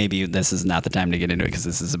 And maybe this is not the time to get into it because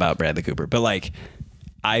this is about Bradley Cooper. But like,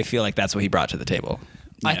 I feel like that's what he brought to the table.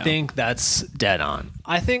 I think that's dead on.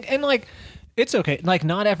 I think, and like, it's okay. Like,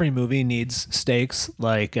 not every movie needs stakes.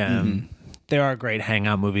 Like, there are great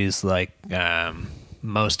hangout movies, like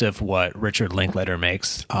most of what Richard Linklater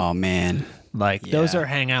makes. Oh man, Like, those are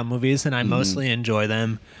hangout movies, and I mostly enjoy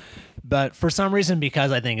them. But for some reason,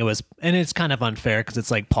 because I think it was, and it's kind of unfair because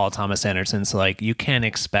it's like Paul Thomas Anderson, so like you can't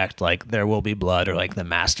expect like There Will Be Blood or like The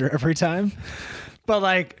Master every time. But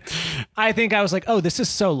like, I think I was like, oh, this is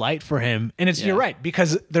so light for him. And it's, you're right,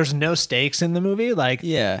 because there's no stakes in the movie. Like,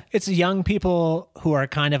 it's young people who are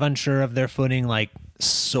kind of unsure of their footing, like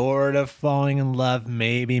sort of falling in love,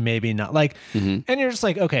 maybe not. Like, and you're just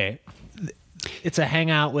like, okay, it's a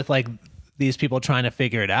hangout with like these people trying to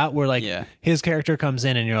figure it out, where like his character comes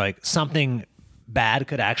in and you're like, something bad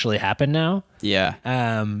could actually happen now.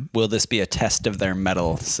 Yeah. Will this be a test of their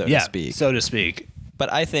mettle, so to speak? So to speak.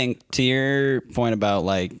 But I think to your point about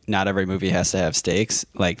like not every movie has to have stakes,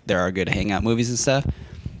 like there are good hangout movies and stuff.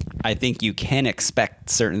 I think you can expect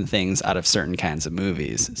certain things out of certain kinds of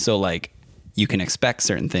movies. So like you can expect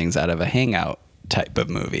certain things out of a hangout type of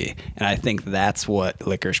movie. And I think that's what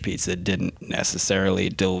Licorice Pizza didn't necessarily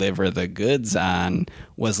deliver the goods on,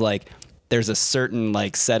 was like there's a certain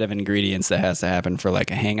like set of ingredients that has to happen for like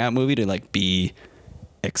a hangout movie to like be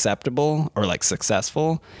acceptable or like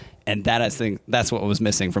successful. And that, I think that's what was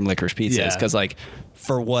missing from Licorice Pizza, is because like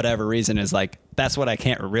for whatever reason is like that's what I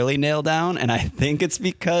can't really nail down. And I think it's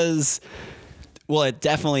because, well, it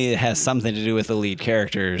definitely has something to do with the lead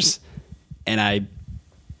characters, and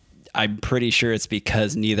I'm pretty sure it's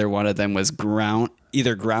because neither one of them was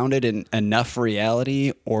either grounded in enough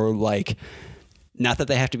reality, or like, not that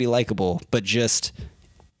they have to be likable, but just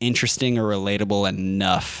interesting or relatable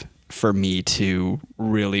enough for me to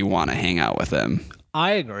really want to hang out with them.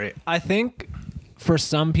 I agree. I think for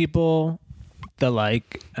some people,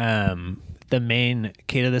 the main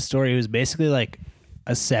kid of the story, who's basically like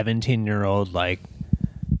a 17-year-old like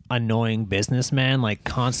annoying businessman, like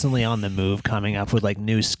constantly on the move, coming up with like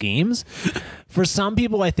new schemes. For some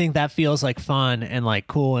people, I think that feels like fun and like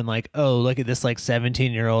cool and like, oh, look at this like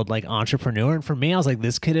 17-year-old like entrepreneur. And for me, I was like,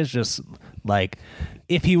 this kid is just like,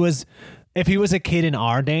 if he was a kid in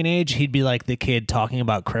our day and age, he'd be like the kid talking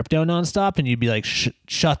about crypto nonstop, and you'd be like,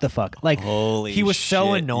 shut the fuck. Like, holy he was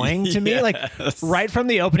so shit. annoying to me. Like, right from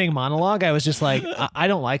the opening monologue, I was just like, I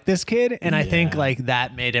don't like this kid. And I think like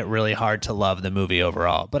that made it really hard to love the movie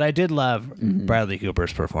overall. But I did love Bradley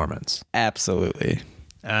Cooper's performance. Absolutely.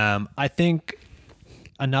 I think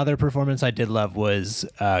another performance I did love was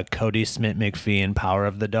Cody Smith-McPhee in Power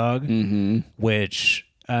of the Dog, which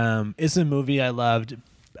is a movie I loved.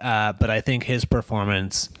 But I think his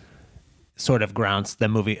performance sort of grounds the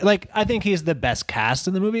movie. Like, I think he's the best cast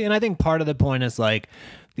in the movie. And I think part of the point is like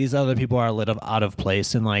these other people are a little out of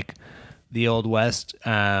place in like the Old West.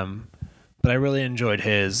 But I really enjoyed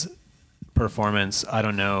his performance. I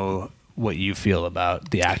don't know what you feel about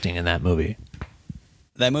the acting in that movie.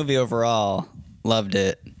 That movie overall, loved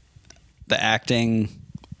it. The acting,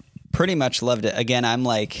 pretty much loved it. Again, I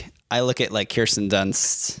look at like Kirsten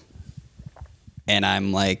Dunst, and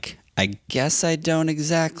I'm like, I guess I don't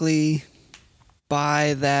exactly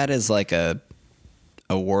buy that as like a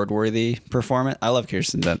award-worthy performance. I love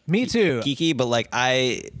Kirsten Dunst. Me too. Geeky, but like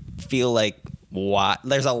I feel like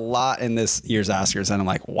there's a lot in this year's Oscars, and I'm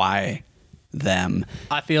like, why them.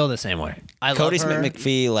 I feel the same way. I Cody love her. Smith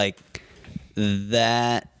McPhee, like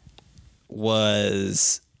that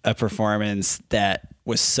was a performance that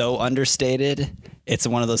was so understated. It's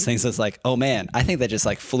one of those things that's like, oh man, I think that just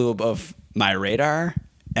like flew above my radar,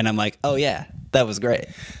 and I'm like, oh yeah, that was great.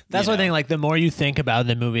 That's one thing. Like the more you think about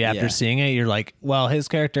the movie after seeing it, you're like, well, his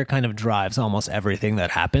character kind of drives almost everything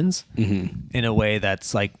that happens in a way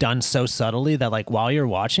that's like done so subtly that like while you're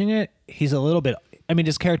watching it, he's a little bit. I mean,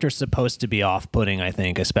 his character's supposed to be off-putting, I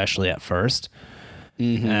think, especially at first.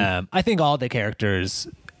 I think all the characters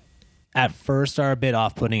at first are a bit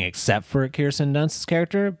off-putting, except for Kirsten Dunst's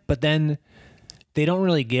character, but then they don't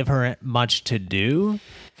really give her much to do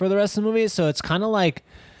for the rest of the movie. So it's kind of like,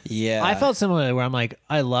 yeah, I felt similarly where I'm like,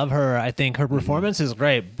 I love her. I think her performance is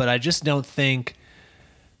great, but I just don't think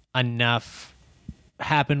enough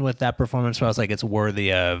happened with that performance where I was like, it's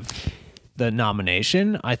worthy of the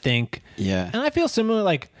nomination. I think, and I feel similar.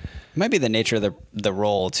 Like, it might be the nature of the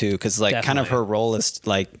role too, because like kind of her role is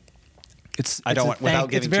like, without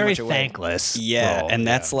giving too much away. Thankless. Yeah, role, and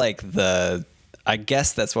that's like I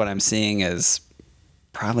guess that's what I'm seeing is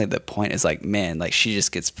probably the point is like, man, like she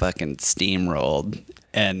just gets fucking steamrolled.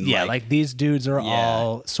 And like these dudes are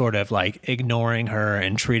all sort of like ignoring her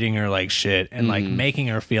and treating her like shit and like making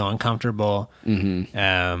her feel uncomfortable.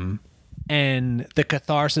 And the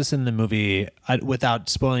catharsis in the movie, without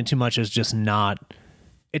spoiling too much, is just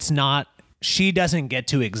she doesn't get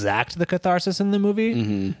to exact the catharsis in the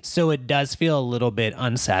movie. So it does feel a little bit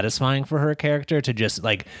unsatisfying for her character to just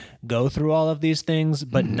like go through all of these things,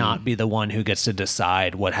 but not be the one who gets to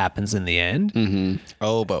decide what happens in the end.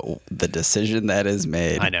 Oh, but the decision that is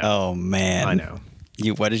made. I know. Oh man. I know.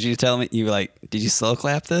 What did you tell me? You were like, did you slow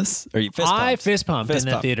clap this? Or you fist pumped? I fist pumped in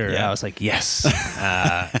the theater. Yeah. I was like, yes.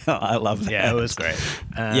 I love that. Yeah, it was great.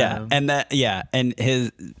 And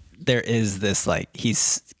there is this like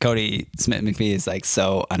Cody Smith McPhee is like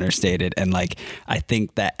so understated, and like I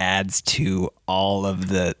think that adds to all of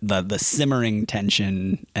the simmering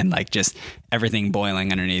tension and like just everything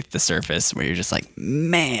boiling underneath the surface where you're just like,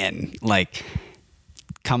 man, like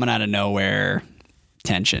coming out of nowhere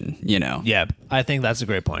tension, you know? Yeah, I think that's a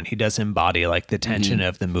great point. He does embody like the tension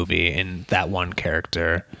of the movie in that one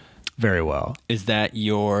character very well. Is that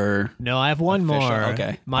your... No, I have one more.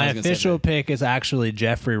 Okay. My official pick is actually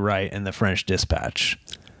Jeffrey Wright in The French Dispatch.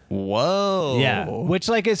 Whoa. Yeah, which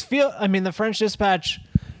like The French Dispatch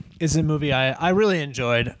is a movie I really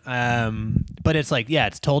enjoyed. But it's like,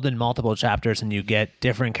 it's told in multiple chapters and you get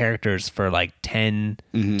different characters for like 10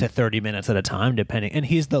 to 30 minutes at a time, depending. And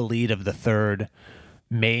he's the lead of the third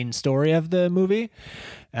main story of the movie,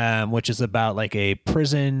 which is about like a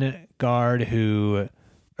prison guard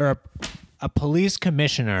or a police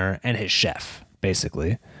commissioner and his chef,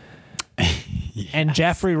 basically. Yes. And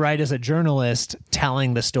Jeffrey Wright is a journalist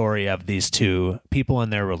telling the story of these two people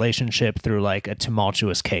and their relationship through like a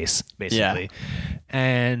tumultuous case, basically. Yeah.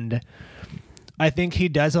 And I think he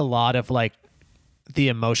does a lot of like the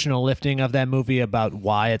emotional lifting of that movie about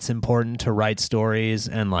why it's important to write stories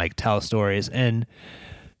and like tell stories. And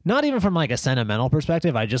not even from like a sentimental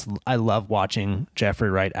perspective. I love watching Jeffrey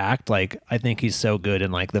Wright act. Like, I think he's so good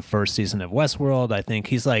in like the first season of Westworld. I think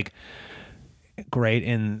he's like great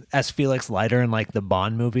as Felix Leiter in like the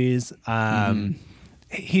Bond movies.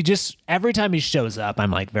 He just, every time he shows up, I'm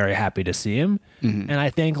like very happy to see him. And I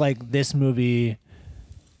think like this movie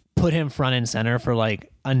put him front and center for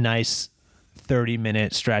like a nice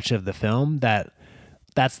 30-minute stretch of the film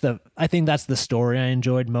I think that's the story I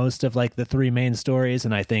enjoyed most of like the three main stories,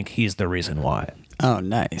 and I think he's the reason why. Oh,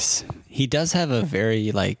 nice. He does have a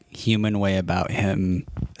very like human way about him,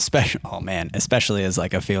 especially as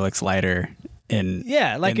like a Felix Leiter in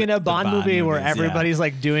a Bond movie where everybody's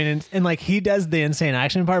like doing it, and like he does the insane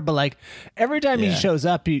action part, but like every time he shows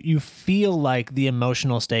up, you feel like the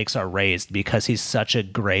emotional stakes are raised because he's such a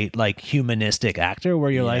great like humanistic actor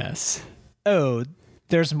where you're like, oh,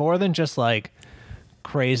 there's more than just like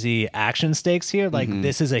crazy action stakes here. Like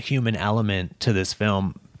this is a human element to this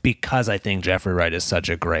film because I think Jeffrey Wright is such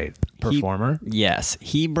a great performer.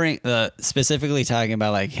 He specifically talking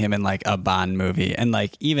about like him in like a Bond movie and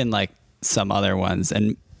like even like some other ones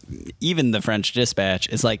and even The French Dispatch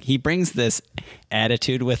is like he brings this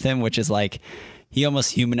attitude with him, which is like he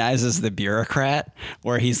almost humanizes the bureaucrat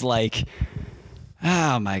where he's like,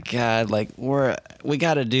 oh my God, like we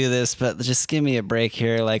got to do this, but just give me a break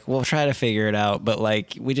here. Like we'll try to figure it out, but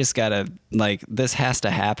like we just got to like this has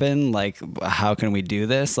to happen. Like how can we do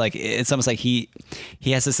this? Like it's almost like he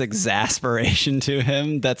has this exasperation to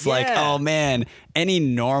him that's like, oh man, any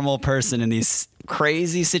normal person in these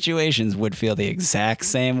crazy situations would feel the exact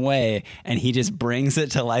same way, and he just brings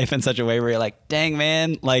it to life in such a way where you're like, dang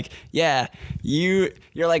man, like, yeah, you're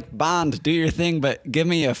like, Bond, do your thing, but give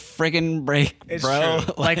me a friggin' break, bro.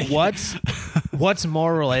 Like what's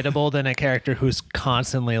more relatable than a character who's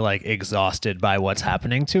constantly like exhausted by what's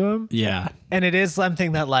happening to him? Yeah. And it is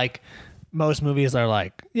something that like most movies are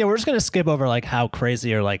like, yeah, we're just gonna skip over like how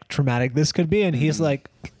crazy or like traumatic this could be, and he's like,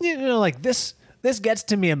 you know, like this gets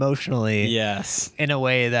to me emotionally. Yes. In a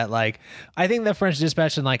way that like, I think the French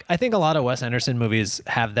Dispatch and like, I think a lot of Wes Anderson movies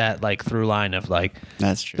have that like through line of like,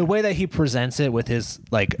 that's true. The way that he presents it with his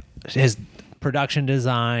like his production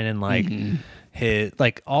design and like his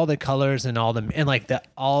like all the colors and all the and like the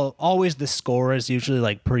always the score is usually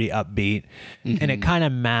like pretty upbeat and it kind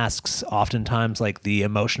of masks oftentimes like the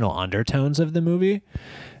emotional undertones of the movie.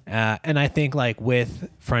 And I think like with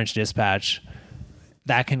French Dispatch,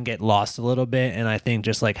 that can get lost a little bit, and I think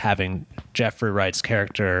just like having Jeffrey Wright's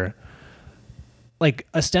character like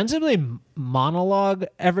ostensibly monologue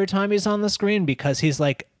every time he's on the screen because he's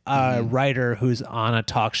like a writer who's on a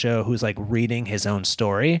talk show who's like reading his own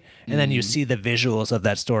story, and then you see the visuals of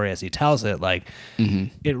that story as he tells it, like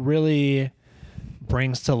it really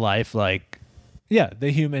brings to life like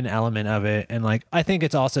the human element of it. And like I think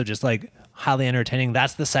it's also just like highly entertaining.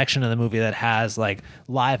 That's the section of the movie that has like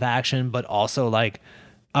live action but also like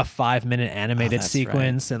a 5-minute animated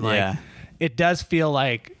sequence, and like it does feel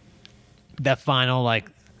like the final like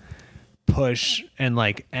push and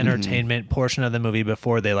like entertainment portion of the movie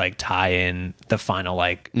before they like tie in the final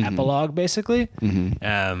like epilogue basically.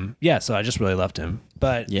 So I just really loved him,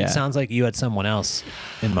 but it sounds like you had someone else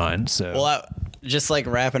in mind. So well, just like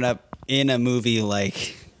wrapping up in a movie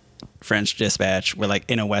like French Dispatch, where like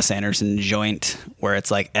in a Wes Anderson joint where it's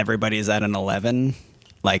like everybody's at an 11,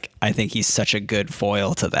 like I think he's such a good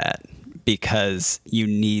foil to that, because you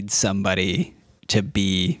need somebody to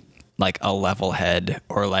be like a level head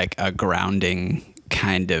or like a grounding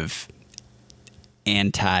kind of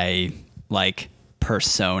anti like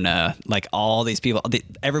persona. Like all these people,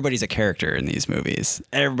 everybody's a character in these movies.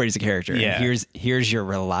 Everybody's a character. Yeah. And here's your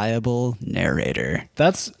reliable narrator.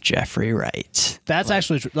 that's Jeffrey Wright. That's like,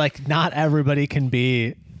 actually like not everybody can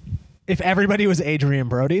be. If everybody was Adrian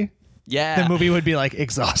Brody, the movie would be like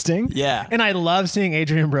exhausting. Yeah. And I love seeing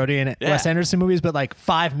Adrian Brody in Wes Anderson movies, but like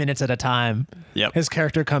 5 minutes at a time, his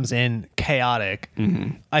character comes in chaotic.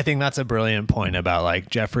 I think that's a brilliant point about like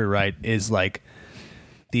Jeffrey Wright is like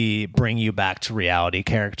the bring you back to reality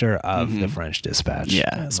character of the French Dispatch. Yeah.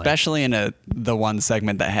 And, especially in the one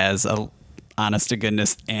segment that has a honest to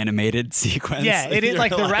goodness animated sequence. Yeah, it is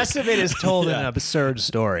like the rest of it is told in an absurd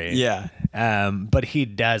story. Yeah. But he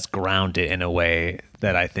does ground it in a way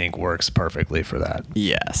that I think works perfectly for that.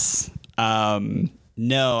 Yes.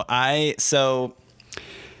 So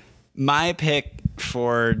my pick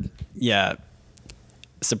for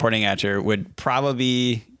supporting actor would probably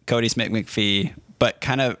be Cody Smith-McPhee, but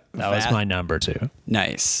kind of that was my number 2.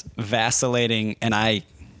 Nice. Vacillating, and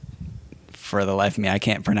for the life of me, I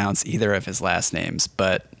can't pronounce either of his last names,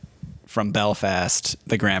 but from Belfast,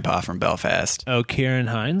 the grandpa from Belfast. Oh, Kieran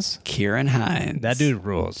Hines? Kieran Hines. That dude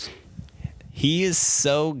rules. He is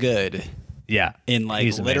so good. Yeah. In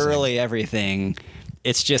like literally everything.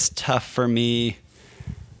 It's just tough for me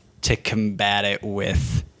to combat it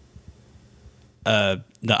with the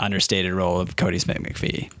understated role of Cody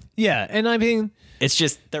Smith-McPhee. Yeah, and I mean, it's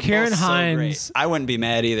just they're Kieran both so Hines. Great. I wouldn't be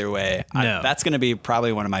mad either way. No. That's going to be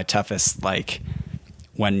probably one of my toughest. Like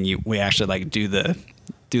when we actually like do the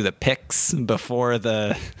picks before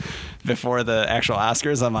the actual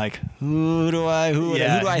Oscars. I'm like, who do I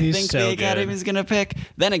think so the Academy is going to pick?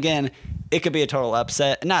 Then again, it could be a total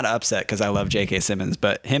upset. Not an upset because I love J.K. Simmons,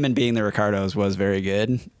 but him and Being the Ricardos was very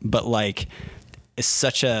good. But like, it's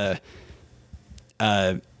such a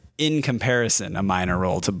in comparison, a minor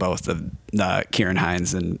role to both of Kieran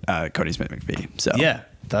Hines and Cody Smith-McPhee. So yeah,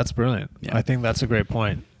 that's brilliant. Yeah. I think that's a great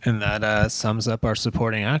point, and that sums up our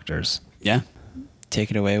supporting actors. Yeah,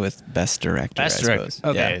 take it away with Best Director. Best I Director.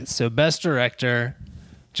 suppose. Okay, so Best Director.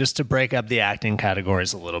 Just to break up the acting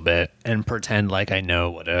categories a little bit and pretend like I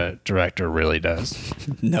know what a director really does.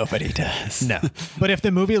 Nobody does. No, but if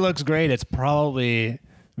the movie looks great, it's probably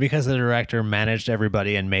because the director managed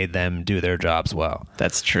everybody and made them do their jobs well.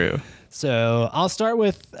 That's true. So I'll start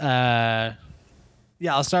with the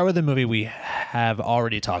movie we have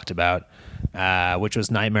already talked about, which was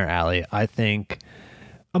Nightmare Alley. I think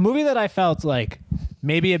a movie that I felt like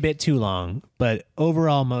maybe a bit too long, but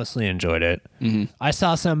overall mostly enjoyed it. I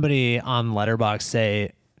saw somebody on Letterboxd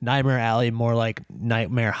say Nightmare Alley more like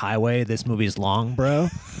Nightmare Highway. This movie's long, bro.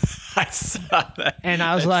 I saw that. And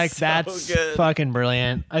I was like, that's good. fucking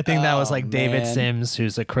brilliant. I think that was like David man. Sims,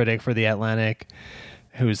 who's a critic for The Atlantic,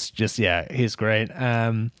 who's just, he's great.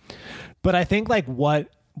 But I think like why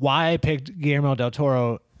I picked Guillermo del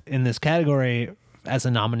Toro in this category as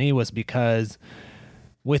a nominee was because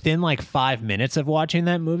within like 5 minutes of watching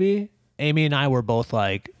that movie, Amy and I were both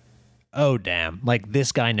like, oh, damn, like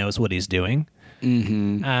this guy knows what he's doing.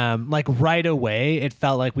 Like right away, it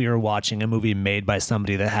felt like we were watching a movie made by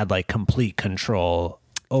somebody that had like complete control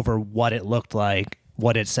over what it looked like,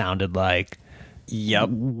 what it sounded like,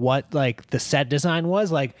 what like the set design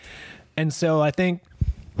was like. And so I think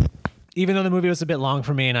even though the movie was a bit long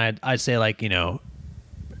for me, and I'd say like, you know,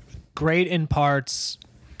 great in parts,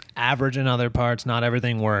 average in other parts, not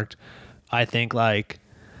everything worked. I think like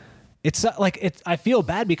it's like I feel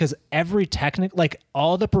bad because every like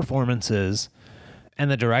all the performances and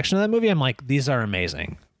the direction of that movie, I'm like, these are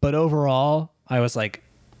amazing. But overall, I was like,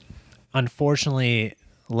 unfortunately,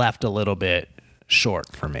 left a little bit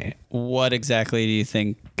short for me. What exactly do you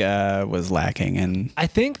think was lacking? And I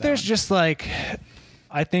think there's just like,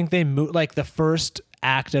 I think they like the first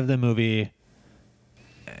act of the movie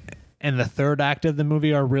and the third act of the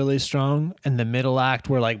movie are really strong, and the middle act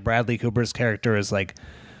where like Bradley Cooper's character is like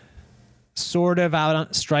sort of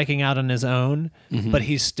striking out on his own, but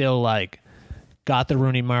he's still like got the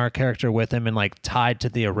Rooney Mara character with him and like tied to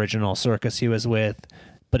the original circus he was with,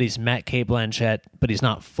 but he's met Cate Blanchett, but he's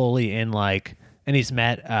not fully in like, and he's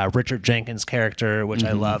met Richard Jenkins' character, which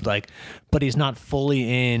I loved, like, but he's not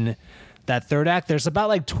fully in that third act. There's about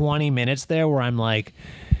like 20 minutes there where I'm like,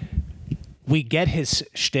 we get his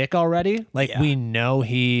shtick already. Like we know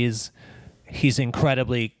he's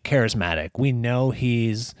incredibly charismatic. We know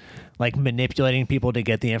he's like manipulating people to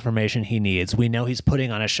get the information he needs. We know he's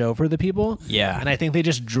putting on a show for the people. Yeah. And I think they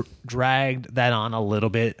just dragged that on a little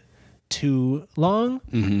bit too long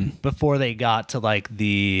before they got to like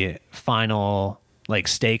the final like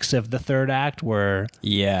stakes of the third act where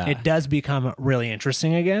it does become really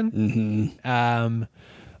interesting again.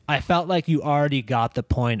 I felt like you already got the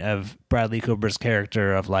point of Bradley Cooper's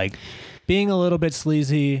character of like being a little bit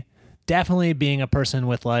sleazy, definitely being a person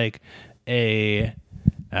with like a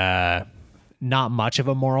not much of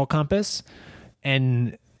a moral compass,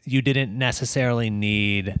 and you didn't necessarily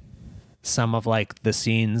need some of like the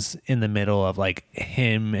scenes in the middle of like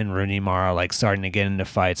him and Rooney Mara like starting to get into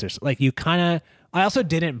fights or like you kind of. I also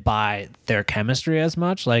didn't buy their chemistry as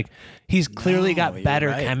much. Like he's clearly got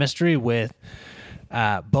better chemistry with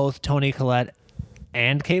both Toni Collette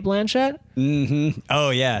and Cate Blanchett. Oh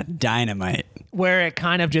yeah, dynamite. Where it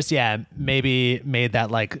kind of just maybe made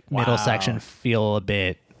that like middle section feel a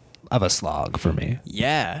bit of a slog for me.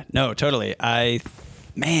 Yeah, no, totally.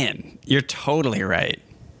 Man, you're totally right.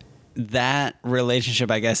 That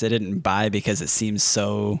relationship, I guess I didn't buy because it seems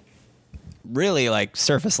so really like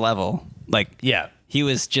surface level. Like, he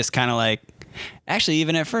was just kind of like, actually,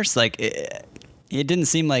 even at first, like, it didn't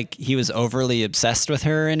seem like he was overly obsessed with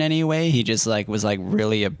her in any way. He just like was like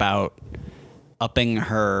really about upping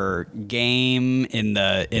her game in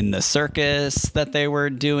the circus that they were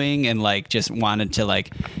doing, and like just wanted to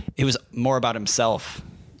like, it was more about himself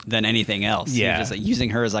than anything else. Yeah. He was just like using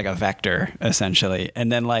her as like a vector essentially.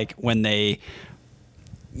 And then like when they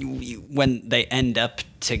end up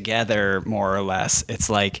together more or less, it's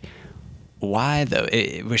like, why though?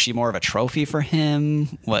 Was she more of a trophy for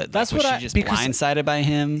him? That's was what she just blindsided by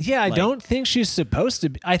him? Yeah, I don't think she's supposed to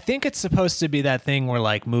be. I think it's supposed to be that thing where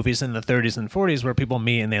like movies in the 30s and 40s where people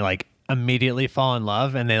meet and they like immediately fall in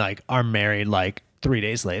love and they like are married like 3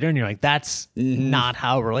 days later, and you're like, that's not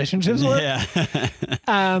how relationships work.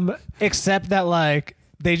 Yeah. Except that like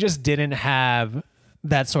they just didn't have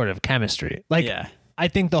that sort of chemistry. Like, I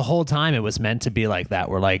think the whole time it was meant to be like that,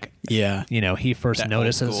 where like, you know, he first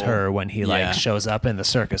notices her when he like shows up in the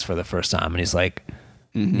circus for the first time, and he's like,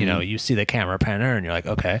 you know, you see the camera pan her and you're like,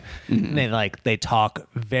 okay. And they talk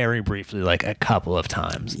very briefly, like a couple of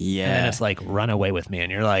times. Yeah. And then it's like, run away with me.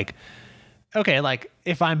 And you're like, okay, like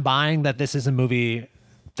if I'm buying that this is a movie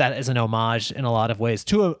that is an homage in a lot of ways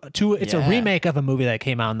to it's a remake of a movie that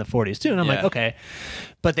came out in the 40s too. And I'm like, okay,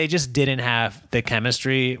 but they just didn't have the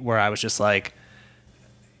chemistry where I was just like,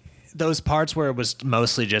 those parts where it was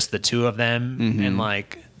mostly just the two of them and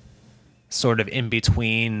like sort of in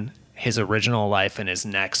between his original life and his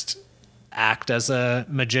next act as a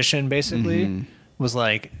magician basically was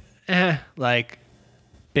like, like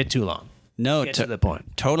bit too long. No, Get to the point.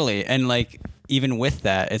 Totally. And like, even with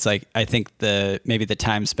that, it's like, I think maybe the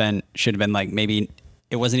time spent should have been like, maybe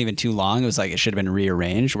it wasn't even too long. It was like, it should have been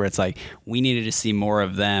rearranged where it's like, we needed to see more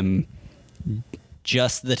of them,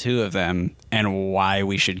 just the two of them, and why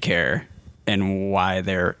we should care and why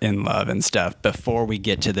they're in love and stuff before we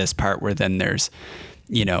get to this part where then there's,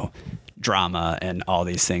 you know, drama and all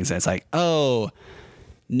these things. And it's like, oh,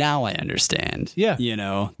 now I understand. Yeah. You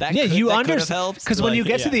know, you that understand because when you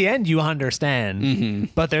get to the end, you understand. Mm-hmm.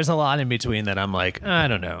 But there's a lot in between that I'm like, I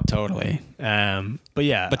don't know. Totally. But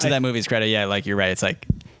yeah. But to that movie's credit, yeah, like you're right. It's like,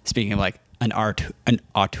 speaking of like an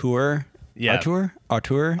auteur. Yeah.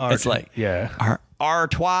 Auteur. It's like, yeah.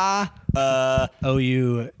 Artois.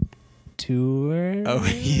 OU tour.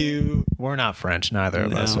 OU. We're not French. Neither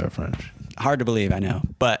of us No. are French. Hard to believe, I know.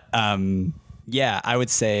 But yeah, I would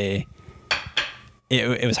say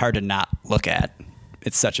it was hard to not look at.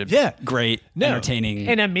 It's such a great, entertaining,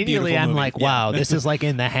 and immediately beautiful I'm movie. like, wow, this is like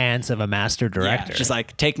in the hands of a master director. Yeah, just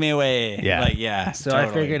like, take me away. Yeah. Like, yeah. So totally.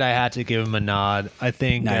 I figured I had to give him a nod. I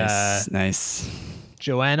think Nice.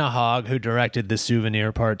 Joanna Hogg, who directed The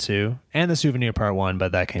Souvenir Part 2 and The Souvenir Part 1,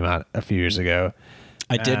 but that came out a few years ago.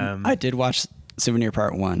 I did watch Souvenir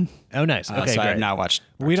Part 1. Oh, nice. Okay, so great. I have not watched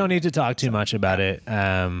We don't need to talk too much about it.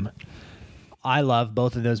 I love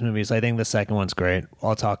both of those movies. I think the second one's great.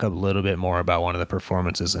 I'll talk a little bit more about one of the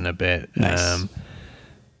performances in a bit. Nice.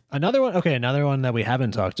 Another one that we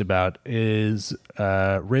haven't talked about is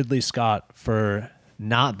Ridley Scott for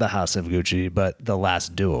not The House of Gucci, but The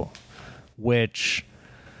Last Duel, which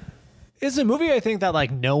is a movie I think that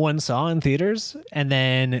like no one saw in theaters, and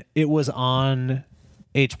then it was on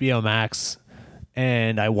HBO Max,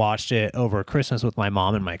 and I watched it over Christmas with my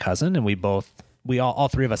mom and my cousin, and all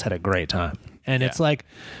three of us had a great time. And it's like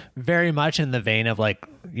very much in the vein of like,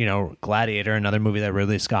 you know, Gladiator, another movie that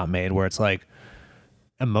Ridley Scott made, where it's like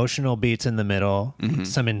emotional beats in the middle,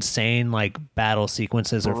 some insane like battle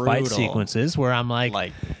sequences or fight Brutal. sequences where I'm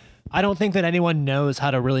like, I don't think that anyone knows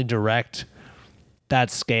how to really direct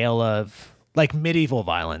that scale of like medieval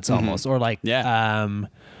violence almost, or like,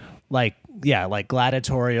 like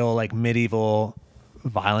gladiatorial, like medieval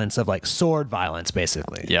violence of like sword violence,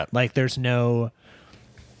 basically. Yeah. Like there's no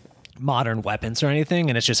modern weapons or anything,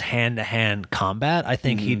 and it's just hand-to-hand combat. I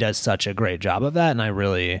think he does such a great job of that, and I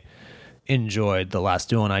really enjoyed The Last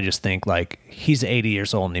Duel. And I just think like he's 80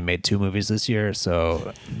 years old and he made 2 movies this year,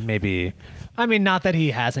 so maybe, I mean, not that he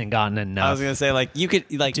hasn't gotten enough. I was gonna say like you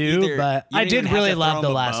could like but I did really love The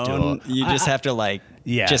Last Duel. You just have to like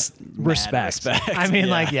just respect. mad I mean,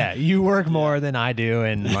 like, you work more than I do,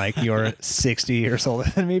 and like you're 60 years older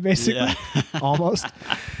than me, basically, almost.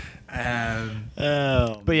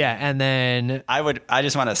 But yeah, and then I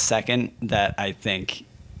just want to second that. I think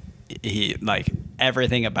he like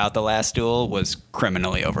everything about The Last Duel was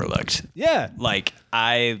criminally overlooked. Yeah, Like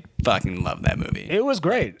I fucking love that movie. it was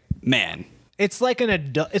great. Man, It's like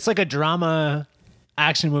it's like a drama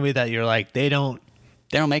action movie that you're like, they don't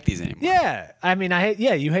make these anymore. Yeah, I mean,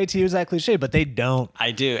 you hate to use that cliche, but they don't.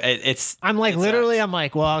 I do. I'm like, literally, I'm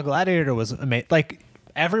like, well, Gladiator was amazing. Like,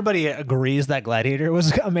 everybody agrees that Gladiator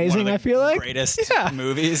was amazing, I feel like. Greatest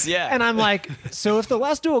movies, yeah. And I'm like, so if The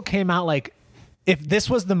Last Duel came out, like, if this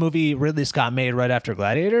was the movie Ridley Scott made right after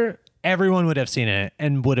Gladiator, everyone would have seen it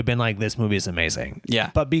and would have been like, this movie is amazing.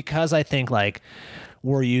 Yeah. But because I think, like,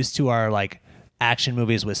 we're used to our, like, action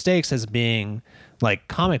movies with stakes as being like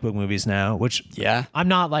comic book movies now, which I'm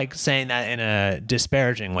not like saying that in a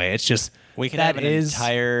disparaging way. It's just we could have an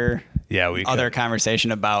entire other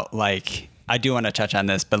conversation about like, I do want to touch on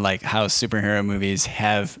this, but like how superhero movies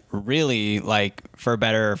have really like, for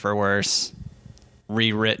better or for worse,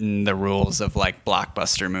 rewritten the rules of like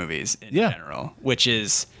blockbuster movies in general, which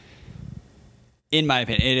is, in my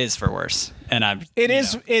opinion, it is for worse. And it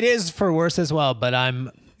is for worse as well, but I'm,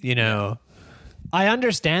 I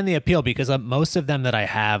understand the appeal because most of them that I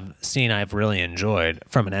have seen, I've really enjoyed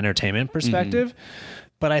from an entertainment perspective.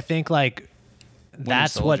 But I think like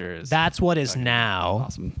that's what is now.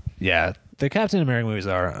 Awesome. Yeah, the Captain America movies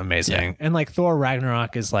are amazing, and like Thor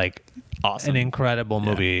Ragnarok is like awesome, an incredible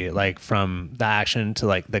movie. Like from the action to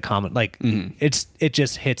like the comment, like it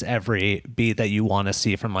just hits every beat that you want to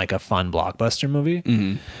see from like a fun blockbuster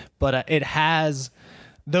movie. But it has.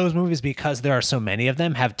 Those movies, because there are so many of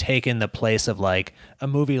them, have taken the place of like a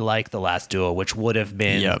movie like The Last Duel, which would have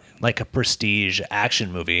been like a prestige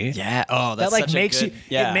action movie. Yeah. Oh, that's that like such makes a good,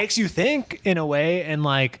 you. It makes you think in a way, and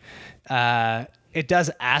like it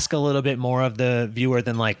does ask a little bit more of the viewer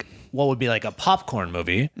than like what would be like a popcorn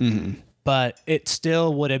movie. But it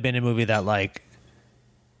still would have been a movie that like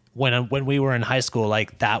when we were in high school,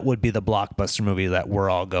 like that would be the blockbuster movie that we're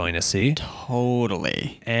all going to see.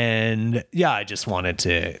 Totally. And yeah, I just wanted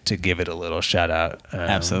to give it a little shout out.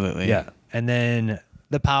 Absolutely. Yeah. And then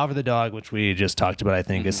The Power of the Dog, which we just talked about, I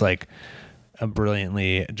think is like a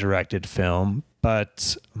brilliantly directed film.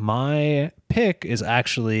 But my pick is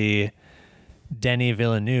actually Denis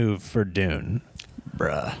Villeneuve for Dune.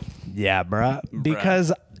 Bruh. Yeah, bruh.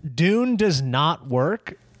 Because Dune does not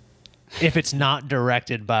work if it's not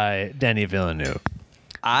directed by Denis Villeneuve.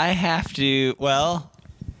 I have to, well,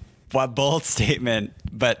 what bold statement,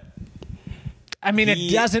 but I mean,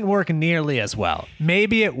 it doesn't work nearly as well.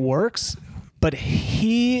 Maybe it works, but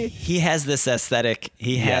he has this aesthetic.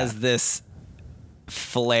 He has this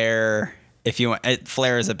flair. If you want,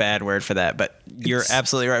 flair is a bad word for that, but you're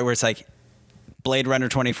absolutely right. Where it's like Blade Runner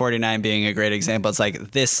 2049 being a great example. It's like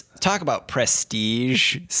this. Talk about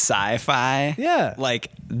prestige sci-fi. Yeah.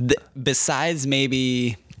 Like besides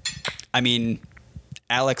maybe, I mean,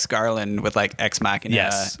 Alex Garland with like Ex Machina.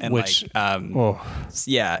 Yes, and which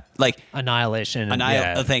yeah, like Annihilation.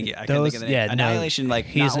 Thank you. I couldn't think of the name. Annihilation. Like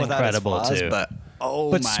he's not incredible his flaws, too.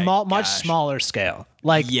 But much smaller scale.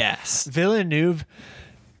 Like yes, Villeneuve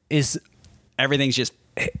is. Everything's just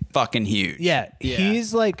fucking huge. Yeah,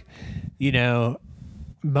 he's like,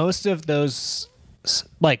 most of those,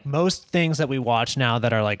 like most things that we watch now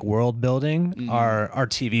that are like world building are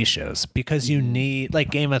TV shows because you need,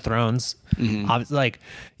 like Game of Thrones, like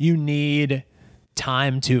you need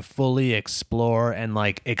time to fully explore and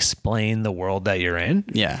like explain the world that you're in.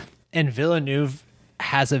 Yeah. And Villeneuve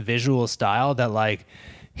has a visual style that like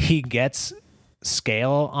he gets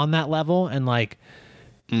scale on that level and like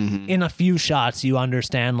in a few shots you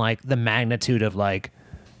understand like the magnitude of like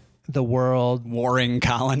the world, warring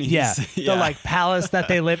colonies. Yeah. The like palace that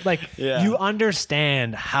they live like you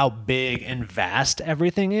understand how big and vast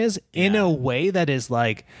everything is in a way that is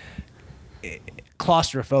like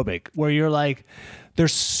claustrophobic, where you're like,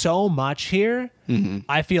 there's so much here.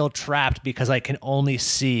 I feel trapped because I can only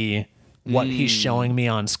see what he's showing me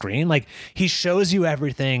on screen. Like he shows you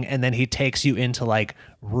everything and then he takes you into like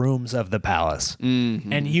rooms of the palace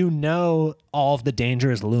and all of the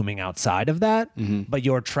danger is looming outside of that, but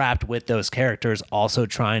you're trapped with those characters also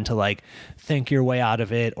trying to like think your way out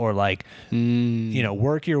of it or like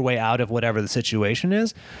work your way out of whatever the situation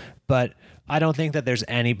is. But I don't think that there's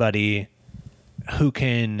anybody who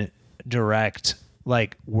can direct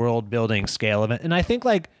like world building scale of it. And I think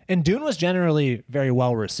and Dune was generally very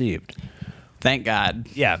well received. Thank God.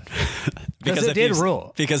 Yeah. Because it did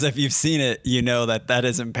rule. Because if you've seen it, you know that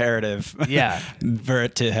is imperative. Yeah. For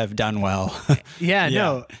it to have done well.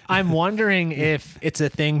 No. I'm wondering if it's a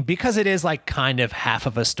thing because it is like kind of half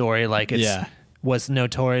of a story. Like it's was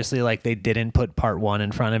notoriously like they didn't put part one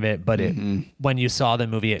in front of it, but when you saw the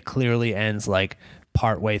movie, it clearly ends like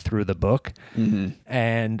partway through the book.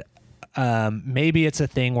 And maybe it's a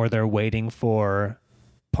thing where they're waiting for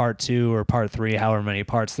part 2 or part 3, however many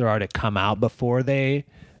parts there are, to come out before they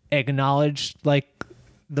acknowledge like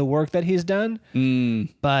the work that he's done.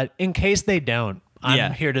 But in case they don't,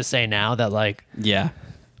 I'm here to say now that like, I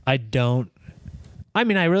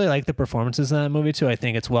really like the performances in that movie too. I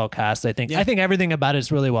think it's well cast. I think everything about it is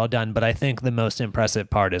really well done, but I think the most impressive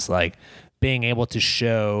part is like being able to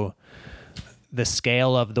show the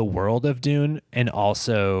scale of the world of Dune and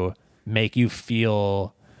also make you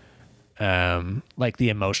feel like the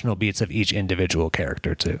emotional beats of each individual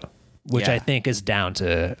character too, which I think is down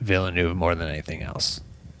to Villeneuve more than anything else.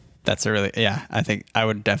 That's I think I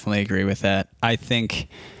would definitely agree with that. I think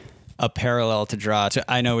a parallel to draw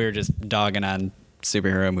to, I know we were just dogging on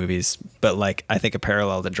superhero movies, but like I think a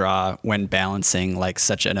parallel to draw when balancing like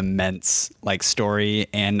such an immense like story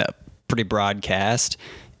and a pretty broad cast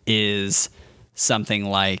is something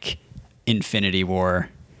like Infinity War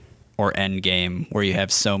or Endgame, where you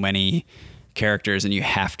have so many characters and you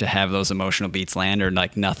have to have those emotional beats land or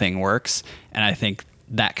like nothing works. And I think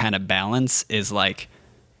that kind of balance is like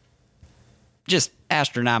just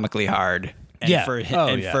astronomically hard. And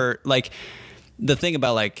for like the thing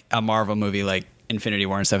about like a Marvel movie like Infinity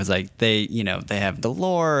War and stuff is like they have the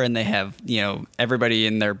lore and they have everybody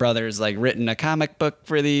and their brothers like written a comic book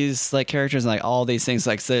for these like characters and like all these things,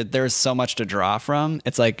 like so there's so much to draw from.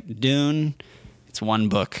 It's like Dune, it's one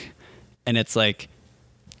book and it's like,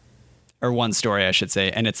 or one story I should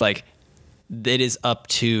say, and it's like it is up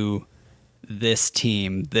to this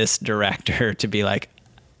team, this director to be like,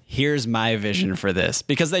 here's my vision for this,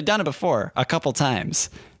 because they've done it before a couple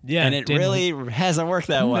times. Yeah. And it really hasn't worked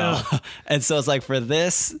that well. No. And so it's like for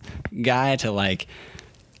this guy to like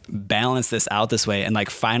balance this out this way and like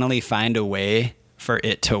finally find a way for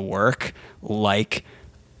it to work like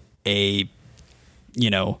a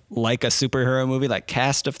superhero movie, like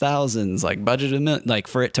cast of thousands, like budget of like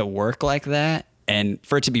for it to work like that and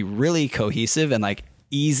for it to be really cohesive and like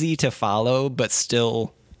easy to follow, but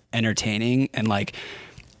still entertaining and like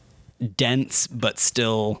dense, but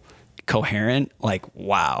still coherent. Like,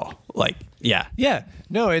 wow. Like, yeah. Yeah.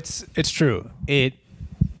 No, it's true. It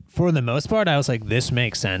for the most part, I was like, this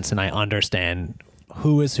makes sense, and I understand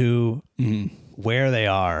who is who, where they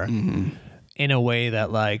are, in a way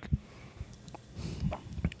that like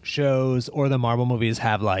shows or the Marvel movies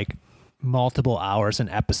have like multiple hours and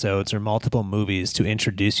episodes or multiple movies to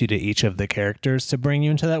introduce you to each of the characters to bring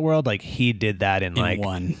you into that world. Like he did that in like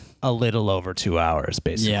one. a little over 2 hours,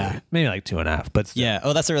 basically. Yeah. Maybe like 2.5, but still. Yeah.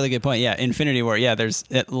 Oh, that's a really good point. Yeah. Infinity War. Yeah. There's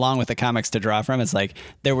along with the comics to draw from. It's like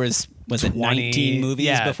there was it 19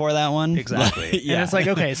 movies before that one? Exactly. Yeah. And it's like,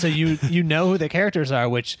 okay, so you know who the characters are,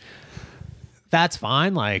 which that's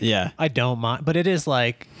fine. Like, Yeah. I don't mind, but it is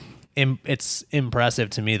like, it's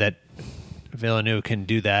impressive to me that Villeneuve can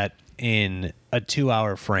do that in a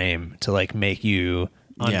 2-hour frame to like make you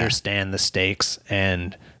understand the stakes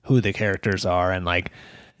and who the characters are, and like,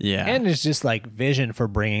 and it's just like vision for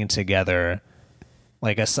bringing together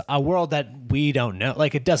like a world that we don't know,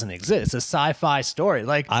 like it doesn't exist. It's a sci-fi story.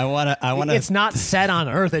 Like I want to. It's not set on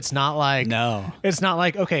Earth. It's not like It's not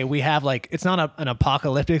like, okay, we have like, it's not an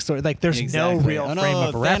apocalyptic story. Like there's no real frame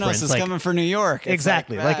of Thanos reference. is like, coming for New York. It's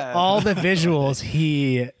exactly. Like all the visuals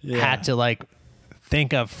he had to like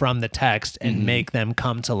think of from the text and make them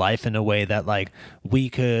come to life in a way that like we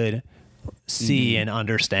could see and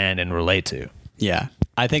understand and relate to. Yeah.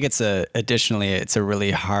 I think additionally, it's a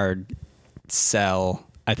really hard sell.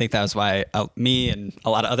 I think that was why me and a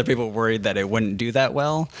lot of other people were worried that it wouldn't do that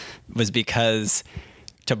well, was because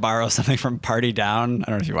to borrow something from Party Down, I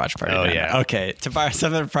don't know if you watch Party Down. Oh, yeah. Okay. To borrow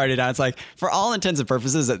something from Party Down, it's like, for all intents and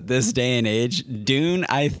purposes at this day and age, Dune,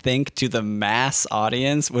 I think, to the mass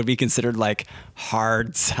audience would be considered like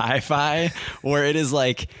hard sci-fi, where it is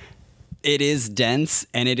like, it is dense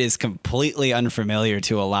and it is completely unfamiliar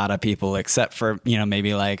to a lot of people, except for,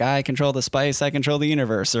 maybe like, I control the spice, I control the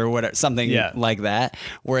universe, or whatever, something like that,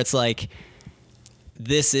 where it's like,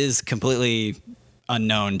 this is completely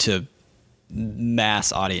unknown to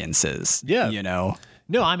mass audiences. No,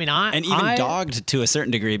 I mean, and even dogged to a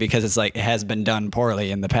certain degree, because it's like, it has been done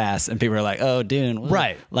poorly in the past and people are like, oh, Dune,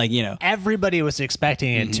 right, like, everybody was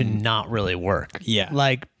expecting it to not really work.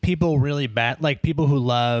 Like people really like people who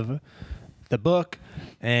love the book,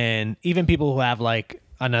 and even people who have like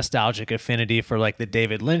a nostalgic affinity for like the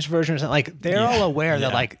David Lynch version or something, like they're all aware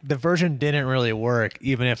that like the version didn't really work,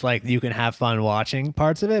 even if like you can have fun watching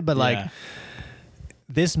parts of it, but like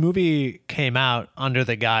this movie came out under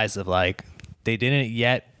the guise of like, they didn't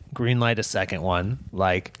yet greenlight a second one.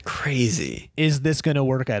 Like, crazy. Is this going to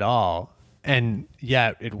work at all? And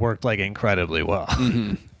yeah, it worked like incredibly well.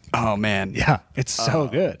 Oh man. Yeah. It's so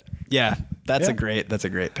good. Yeah. That's a great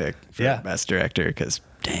pick for best director, because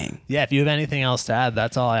dang. Yeah. If you have anything else to add,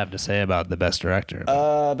 that's all I have to say about the best director.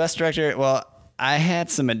 Best director. Well, I had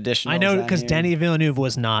some additional. I know, because Denis Villeneuve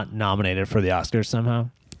was not nominated for the Oscars somehow,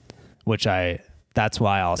 which that's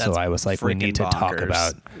why also I was like, we need to talk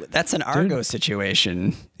about. That's an Argo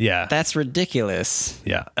situation. Yeah. That's ridiculous.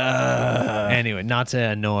 Yeah. Anyway, not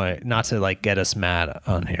to like get us mad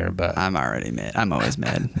on here, but I'm already mad. I'm always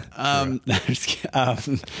mad.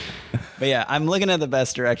 But yeah, I'm looking at the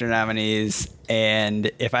best director nominees,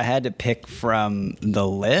 and if I had to pick from the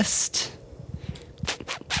list,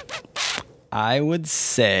 I would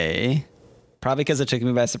say, probably because it took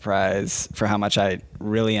me by surprise for how much I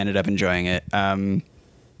really ended up enjoying it.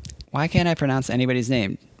 Why can't I pronounce anybody's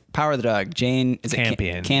name? Power of the Dog. Jane, is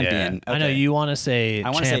Campion. it Campion? Yeah. Okay. I know you want to say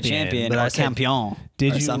I want to say Champion or Campion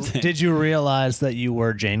or something. Did you realize that you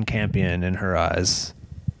were Jane Campion in her eyes?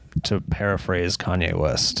 To paraphrase Kanye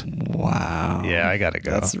West. Wow. Yeah, I gotta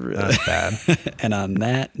go. That's bad. And on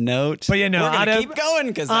that note, but we're gonna keep going,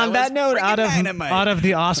 because on that note, out of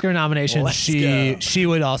the Oscar nominations, she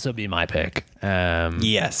would also be my pick.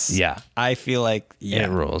 Yes. Yeah. I feel like it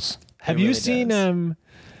rules. Have you seen have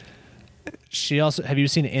you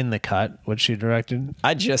seen In the Cut, what she directed?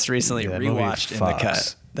 I just recently rewatched In the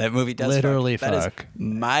Cut. That movie does literally fuck. That is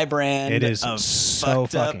my brand. It is of so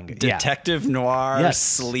fucking good. Detective noir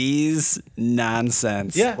sleaze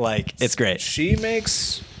nonsense. Yeah, like it's great. She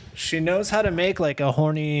knows how to make like a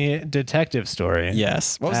horny detective story.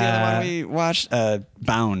 Yes. What was the other one we watched?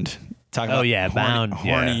 Bound. Talking about Bound.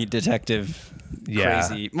 Horny detective.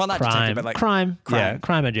 Crazy. Well, not detective, but like crime. Yeah,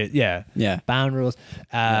 crime. Yeah. Bound rules.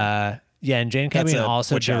 And Jane Campion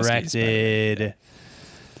also directed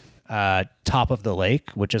Top of the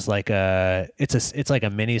Lake, which is like it's like a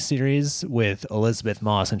mini series with Elizabeth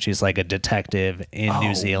Moss, and she's like a detective in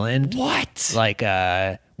New Zealand. What? Like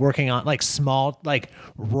working on like small, like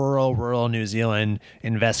rural New Zealand,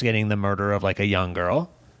 investigating the murder of like a young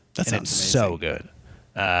girl. It's so good.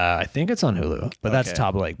 I think it's on Hulu, but that's Okay.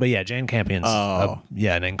 top like. But yeah, Jane Campion's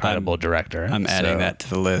an incredible director. I'm adding So, that to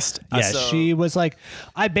the list. Yeah, So- she was like,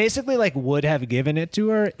 I basically like would have given it to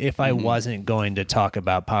her if I wasn't going to talk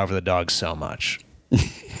about Power of the Dog so much.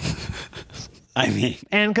 I mean,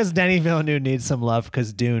 And because Denis Villeneuve needs some love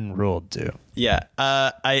because Dune ruled too. yeah.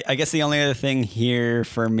 I guess the only other thing here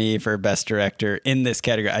for me for best director in this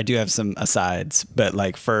category, I do have some asides, but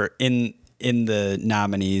like for in the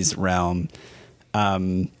nominees realm,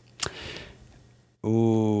 I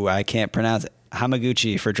can't pronounce it.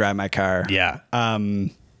 Hamaguchi for Drive My Car. Yeah.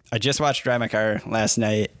 I just watched Drive My Car last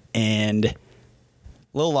night and a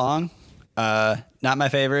little long. Not my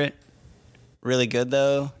favorite. Really good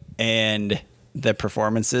though, and the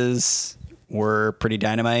performances were pretty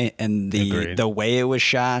dynamite, and Agreed. the way it was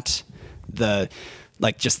shot,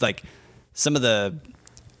 just some of the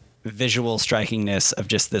visual strikingness of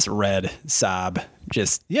just this red Saab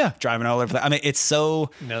just driving all over. I mean, it's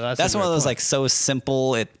so. No, that's that's a one of great those point. like so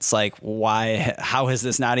simple. It's like how has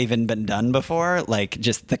this not even been done before? Like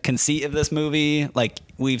just the conceit of this movie. Like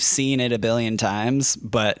we've seen it a billion times,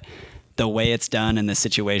 but the way it's done and the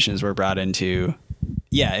situations we're brought into.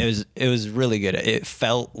 Yeah, it was really good. It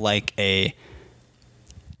felt like I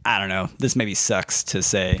don't know. This maybe sucks to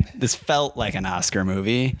say. This felt like an Oscar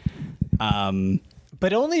movie,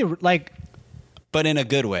 But only like, but in a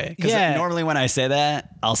good way. Because Yeah. normally when I say that,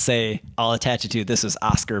 I'll attach it to this was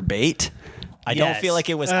Oscar bait. I don't feel like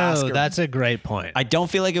it was Oscar. That's a great point. I don't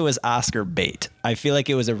feel like it was Oscar bait. I feel like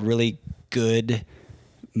it was a really good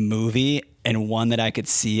movie and one that I could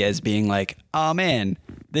see as being like, oh man,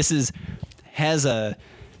 this has a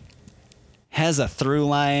through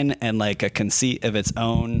line and like a conceit of its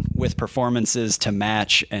own with performances to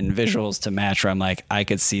match and visuals to match, where I'm like, I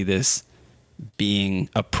could see this being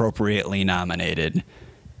appropriately nominated.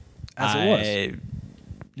 As it was.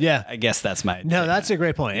 Yeah. I guess that's my No, that's a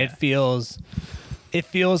great point. It feels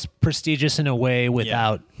prestigious in a way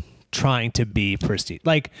without trying to be prestige.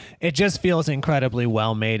 Like it just feels incredibly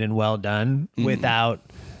well made and well done without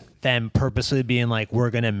them purposely being like, we're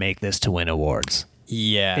going to make this to win awards.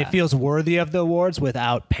 Yeah. It feels worthy of the awards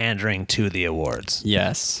without pandering to the awards.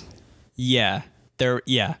 Yes. Yeah.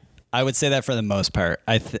 I would say that for the most part.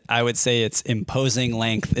 I would say its imposing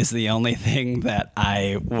length is the only thing that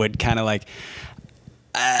I would kind of like.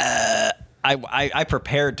 I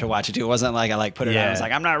prepared to watch it too. It wasn't like I put it on. I was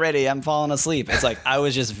like, I'm not ready. I'm falling asleep. It's like I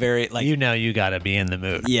was just very like you got to be in the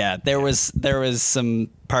mood. Yeah, there was some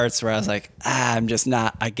parts where I was like, I'm just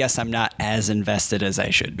not. I guess I'm not as invested as I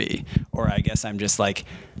should be, or I guess I'm just like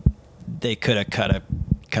they could have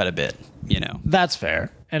cut a bit. That's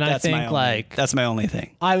fair. And I think that's my only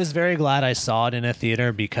thing. I was very glad I saw it in a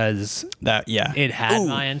theater because it had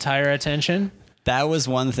my entire attention. That was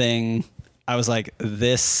one thing. I was like,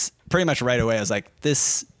 this pretty much right away. I was like,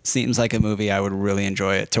 this seems like a movie I would really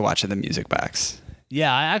enjoy to watch at the Music Box.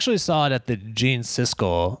 Yeah, I actually saw it at the Gene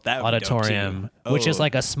Siskel That would be dope, Auditorium, too. which is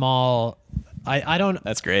like a small. I don't.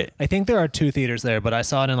 That's great. I think there are 2 theaters there, but I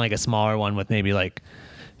saw it in like a smaller one with maybe like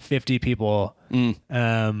 50 people.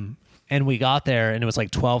 And we got there and it was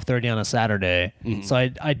like 12:30 on a Saturday. So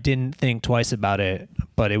I didn't think twice about it,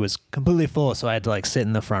 but it was completely full. So I had to like sit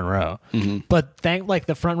in the front row. But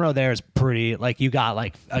the front row there is pretty, like you got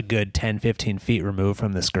like a good 10, 15 feet removed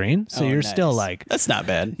from the screen. So you're still nice. like, That's not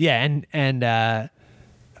bad. yeah. And I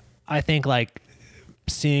think like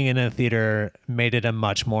seeing it in a theater made it a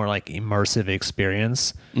much more like immersive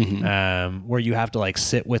experience, where you have to like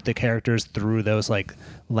sit with the characters through those like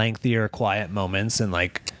lengthier quiet moments. And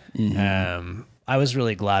like, I was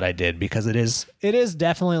really glad I did, because it is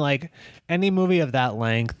definitely like any movie of that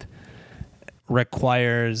length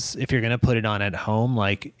requires, if you're going to put it on at home,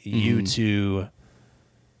 like you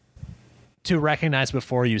to recognize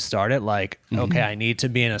before you start it, like, okay, I need to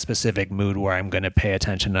be in a specific mood where I'm going to pay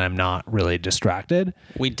attention and I'm not really distracted.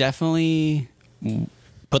 We definitely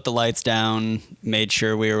put the lights down, made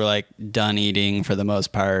sure we were like done eating for the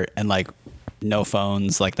most part, and like no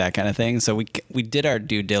phones, like that kind of thing. So we did our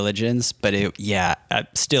due diligence, but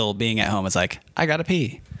still being at home, it's like, I gotta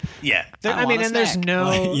pee. Yeah. I want a and there's snack. no,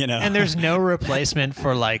 Like, and there's no replacement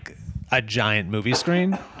for like a giant movie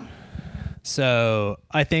screen. So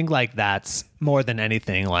I think like that's more than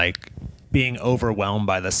anything, like being overwhelmed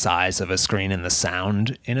by the size of a screen and the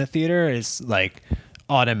sound in a theater is like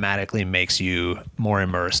automatically makes you more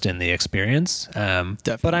immersed in the experience.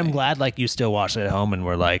 But I'm glad like you still watched it at home and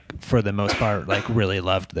were like, for the most part, like really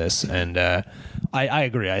loved this. And I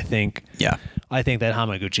agree. I think that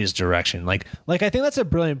Hamaguchi's direction, like I think that's a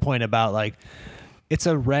brilliant point about like, it's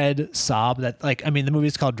a red Saab that like, I mean, the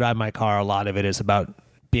movie's called Drive My Car. A lot of it is about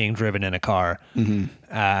being driven in a car. And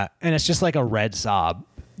it's just like a red Saab.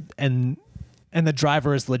 And the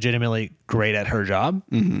driver is legitimately great at her job.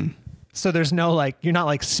 So there's no like, you're not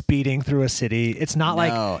like speeding through a city. It's not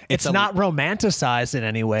like, it's not romanticized in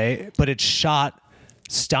any way, but it's shot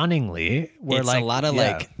stunningly. Where it's like a lot of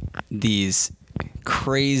like these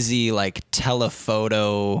crazy like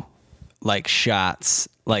telephoto like shots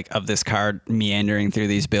like of this car meandering through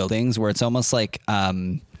these buildings where it's almost like a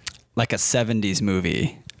 70s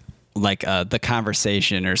movie, like The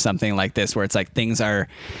Conversation or something like this, where it's like things are,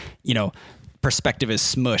 you know, perspective is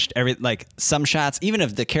smushed. Like some shots, even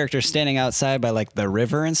if the character's standing outside by like the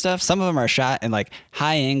river and stuff, some of them are shot in like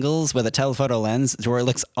high angles with a telephoto lens where it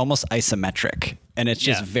looks almost isometric, and it's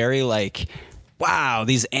just very like, wow,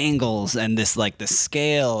 these angles and this like the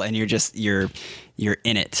scale, and you're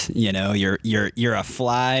in it, you know, you're a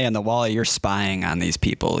fly on the wall, you're spying on these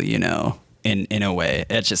people, you know, in a way.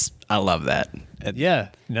 It's just, I love that.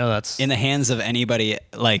 No, that's in the hands of anybody,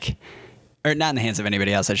 like, or not in the hands of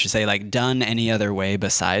anybody else, I should say, like done any other way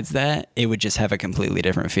besides that, it would just have a completely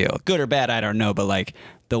different feel. Good or bad, I don't know, but like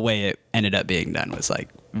the way it ended up being done was like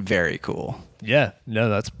very cool. Yeah, no,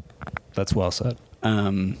 that's well said.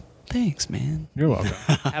 Thanks, man. You're welcome.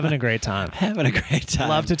 Having a great time. Having a great time.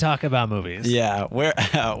 Love to talk about movies. Yeah, we're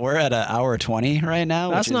at an hour 20 right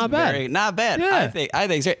now. That's which not is bad. Not bad. Yeah. I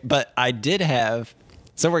think it's great. But I did have,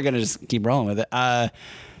 so we're gonna just keep rolling with it.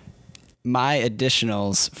 My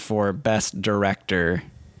additionals for best director.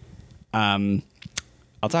 I'll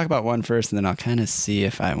talk about one first, and then I'll kind of see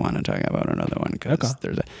if I want to talk about another one because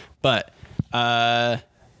there's a. But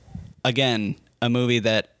again, a movie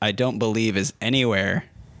that I don't believe is anywhere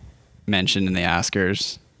mentioned in the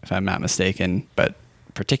Oscars, if I'm not mistaken, but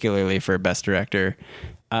particularly for best director,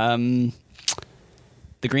 The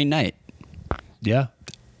Green Knight. Yeah.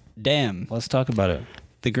 Damn. Let's talk about it.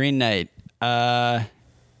 The Green Knight. I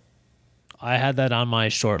had that on my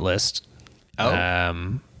short list.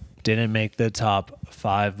 Didn't make the top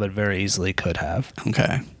 5, but very easily could have.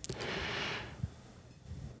 Okay.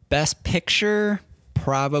 Best picture,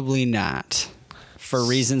 probably not. For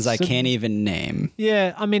reasons I can't even name.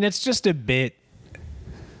 Yeah, I mean, it's just a bit.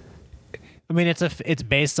 I mean, it's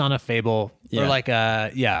based on a fable, or like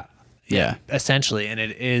essentially, and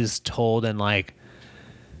it is told in like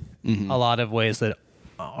a lot of ways that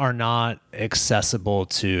are not accessible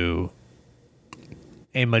to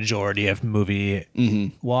a majority of movie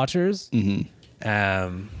watchers.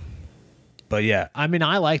 But yeah, I mean,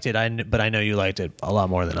 I liked it. But I know you liked it a lot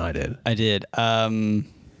more than I did. I did.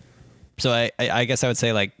 So I guess I would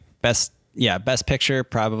say like best picture,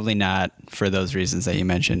 probably not for those reasons that you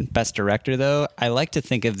mentioned. Best director though, I like to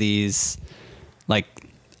think of these like,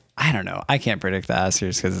 I don't know. I can't predict the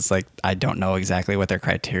Oscars because it's like I don't know exactly what their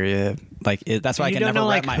criteria like is. That's why I can never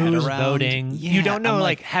wrap my head around voting. Yeah, you don't know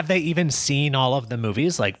like have they even seen all of the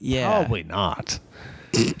movies? Like probably not.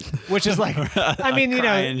 Which is like, I mean, you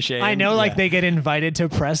know, shame. I know like they get invited to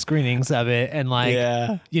press screenings of it and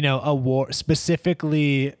like, you know,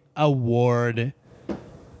 specifically award,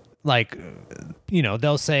 like, you know,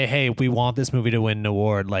 they'll say, hey, we want this movie to win an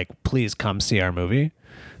award, like please come see our movie.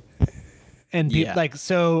 And like,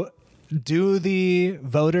 so do the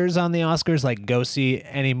voters on the Oscars like go see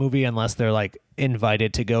any movie unless they're like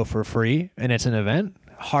invited to go for free and it's an event?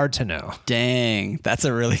 Hard to know. Dang, that's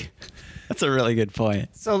a really good point.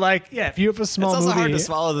 So like, yeah, if you have a small movie, it's also hard to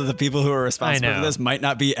swallow that the people who are responsible for this might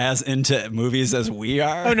not be as into movies as we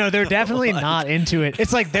are. Oh no, they're definitely like, not into it.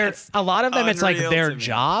 It's like a lot of them. It's like their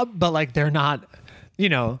job, but like they're not. You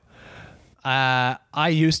know, I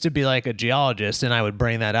used to be like a geologist, and I would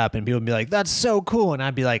bring that up, and people would be like, "That's so cool," and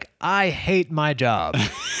I'd be like, "I hate my job."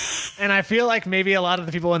 And I feel like maybe a lot of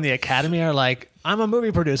the people in the academy are like, I'm a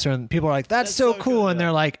movie producer, and people are like, that's so cool. And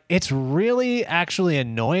they're like, it's really actually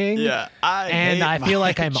annoying. Yeah. I feel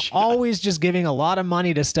like I'm always just giving a lot of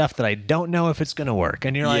money to stuff that I don't know if it's going to work.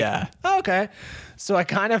 And you're like, okay. So I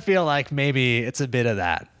kind of feel like maybe it's a bit of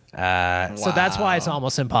that. So that's why it's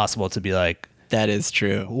almost impossible to be like, that is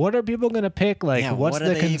true. What are people going to pick? Like, what's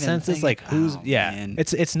the consensus? Like, who's, man.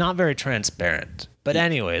 It's not very transparent. But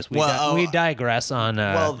anyways, we digress on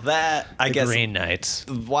I guess Green Knights.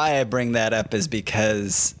 Why I bring that up is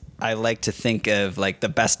because I like to think of like the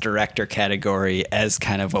best director category as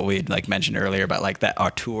kind of what we like mentioned earlier about like that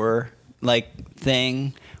auteur like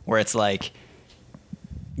thing where it's like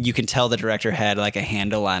you can tell the director had like a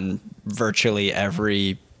handle on virtually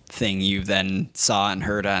everything you then saw and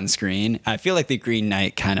heard on screen. I feel like the Green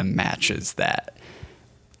Knight kind of matches that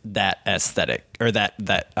aesthetic or that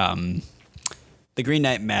the Green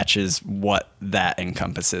Knight matches what that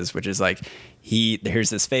encompasses, which is like here's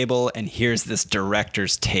this fable and here's this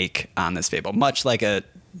director's take on this fable, much like a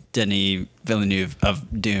Denis Villeneuve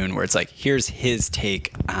of Dune, where it's like, here's his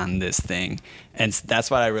take on this thing. And that's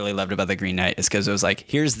what I really loved about The Green Knight, is because it was like,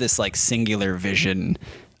 here's this like singular vision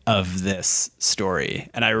of this story.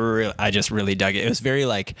 And I just really dug it. It was very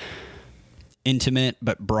like intimate,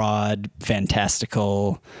 but broad,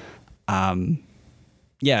 fantastical,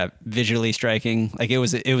 visually striking. Like it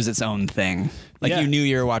was its own thing. Like you knew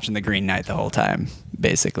you were watching The Green Knight the whole time,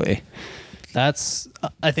 basically. I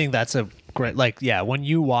think that's a great, like, yeah, when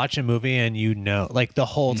you watch a movie and you know, like the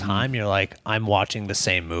whole time you're like, I'm watching the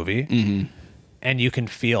same movie. And you can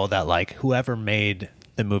feel that like whoever made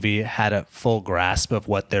the movie had a full grasp of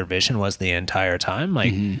what their vision was the entire time.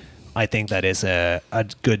 Like, I think that is a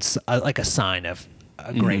good, like a sign of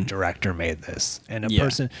a great director made this, and a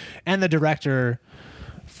person, and the director,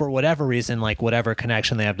 for whatever reason, like whatever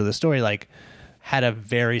connection they have to the story, like had a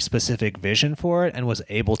very specific vision for it and was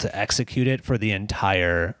able to execute it for the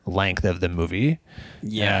entire length of the movie.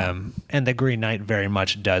 And The Green Knight very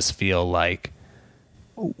much does feel like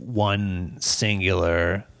one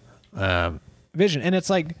singular vision. And it's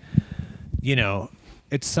like, you know,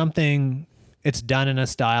 it's something, it's done in a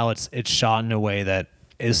style, it's shot in a way that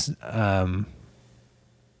is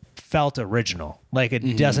felt original. Like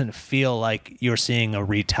it doesn't feel like you're seeing a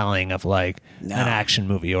retelling of like an action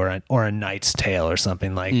movie or a Knight's Tale or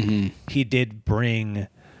something. Like he did bring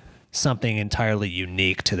something entirely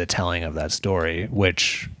unique to the telling of that story,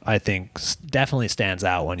 which I think definitely stands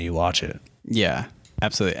out when you watch it. Yeah,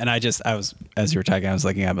 absolutely. And I was, as you were talking, I was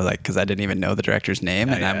looking up, like, because I didn't even know the director's name,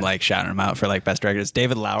 and I'm like shouting him out for like best directors.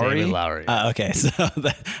 David Lowery. David Lowery. Okay, so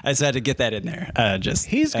I just had to get that in there.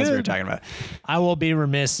 He's as good. We were talking about. I will be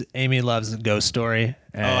remiss. Amy loves Ghost Story.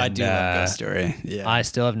 And, I do love Ghost Story. Yeah, I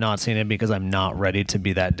still have not seen it because I'm not ready to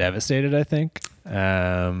be that devastated, I think.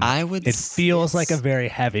 It feels like a very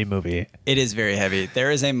heavy movie. It is very heavy.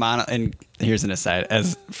 There is and here's an aside.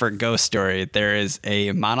 As for Ghost Story, there is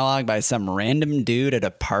a monologue by some random dude at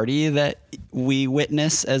a party that we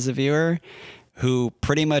witness as a viewer, who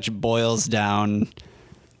pretty much boils down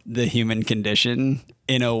the human condition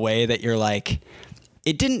in a way that you're like,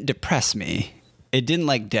 it didn't depress me. It didn't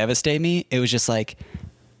like devastate me. It was just like,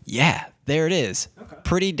 yeah, there it is. Okay.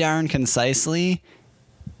 Pretty darn concisely.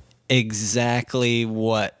 Exactly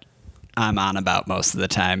what I'm on about most of the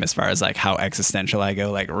time, as far as like how existential I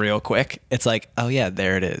go, like real quick. It's like, oh yeah,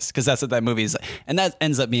 there it is. Because that's what that movie is. And that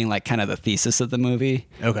ends up being like kind of the thesis of the movie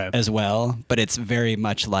as well. But it's very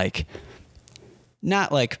much like,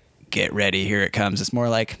 not like, get ready, here it comes. It's more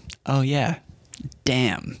like, oh yeah,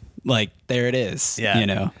 damn. Like, there it is. Yeah. You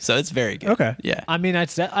know? So it's very good. Okay. Yeah. I mean,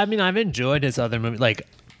 I've enjoyed his other movies. Like,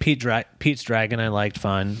 Pete's Dragon I liked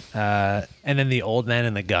fun. And then The Old Man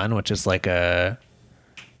and the Gun, which is like a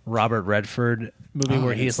Robert Redford movie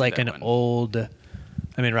where he's like an old,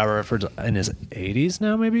 I mean, Robert Redford's in his 80s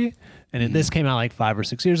now, maybe. And this came out like 5 or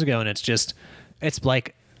 6 years ago. And it's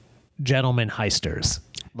like gentleman heisters.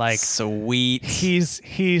 Like, sweet.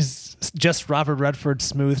 He's just Robert Redford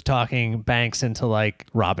smooth talking banks into like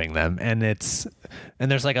robbing them. And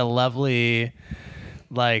there's like a lovely,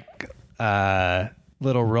 like,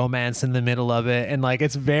 little romance in the middle of it, and like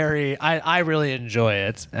it's very, I really enjoy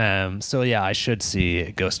it. So yeah, I should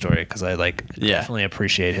see Ghost Story because I definitely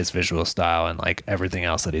appreciate his visual style and like everything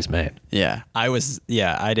else that he's made. I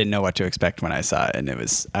didn't know what to expect when I saw it, and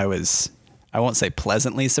I won't say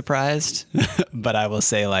pleasantly surprised, but I will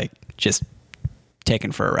say like just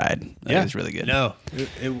taken for a ride. It was really good. No,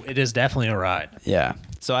 it is definitely a ride. Yeah.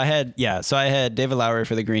 So I had David Lowery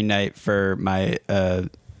for The Green Knight for my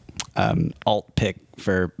alt pick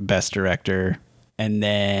for best director, and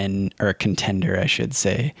then, or contender, I should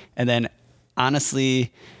say. And then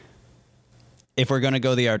honestly, if we're going to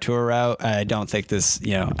go the Arturo route, I don't think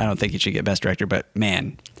he should get best director, but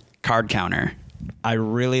man, Card Counter. I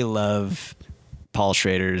really love Paul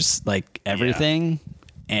Schrader's like everything.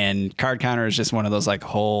 Yeah. And Card Counter is just one of those like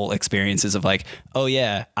whole experiences of like, oh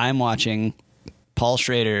yeah, I'm watching Paul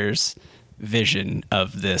Schrader's vision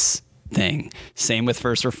of this thing. Same with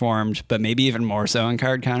First Reformed, but maybe even more so in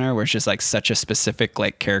Card Counter, where it's just like such a specific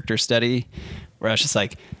like character study, where I was just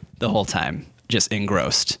like the whole time just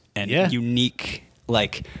engrossed and unique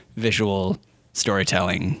like visual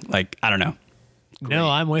storytelling. Like, I don't know. No,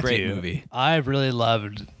 I'm with you. Great movie. I really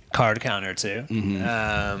loved Card Counter too.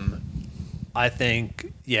 Mm-hmm. I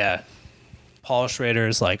think, Paul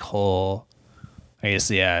Schrader's like whole, I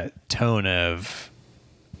guess, tone of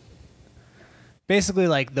basically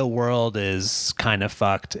like the world is kind of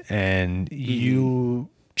fucked and you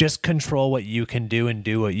just control what you can do and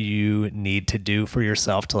do what you need to do for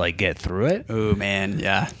yourself to like get through it. Oh man,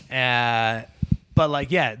 yeah. But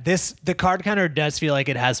like, yeah, the card counter does feel like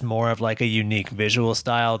it has more of like a unique visual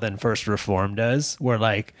style than First Reform does, where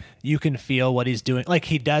like you can feel what he's doing. Like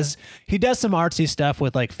he does some artsy stuff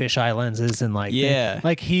with like fisheye lenses and like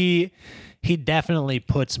like he definitely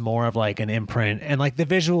puts more of like an imprint, and like the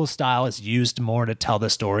visual style is used more to tell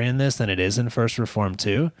the story in this than it is in First Reform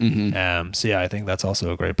too. So yeah, I think that's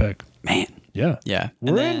also a great pick. Man. Yeah.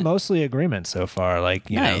 We're in mostly agreement so far. Like,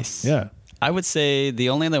 you nice. know, yeah. I would say the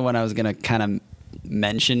only other one I was going to kind of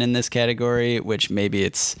mention in this category, which maybe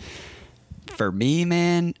it's for me,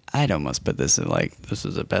 man, I'd almost put this in like, this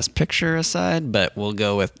was a best picture aside, but we'll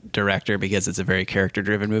go with director because it's a very character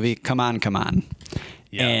driven movie. Come on.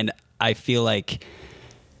 Yeah. And I feel like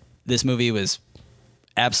this movie was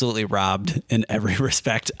absolutely robbed in every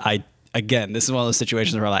respect. Again, this is one of those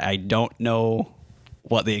situations where I don't know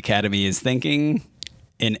what the Academy is thinking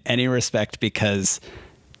in any respect, because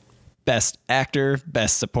best actor,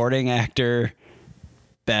 best supporting actor,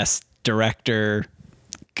 best director,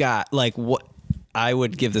 God, like what I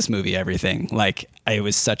would give this movie everything. Like it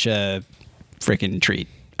was such a freaking treat.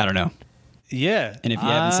 I don't know. Yeah. And if you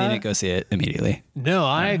haven't seen it, go see it immediately. No,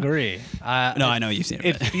 I agree. No, I know you've seen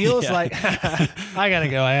it. It feels like I gotta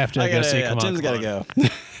go. I have to go see. Come on, Tim's gotta go.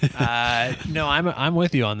 No, I'm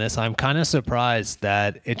with you on this. I'm kind of surprised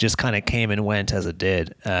that it just kind of came and went as it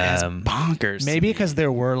did. It's bonkers. Maybe because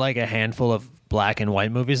there were like a handful of black and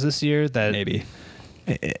white movies this year that maybe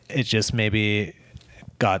it just maybe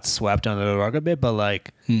got swept under the rug a bit, but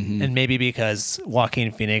like, and maybe because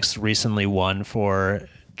Joaquin Phoenix recently won for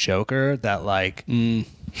Joker, that like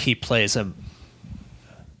he plays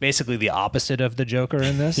basically the opposite of the Joker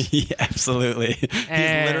in this. Yeah, absolutely.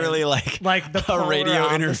 And he's literally like the a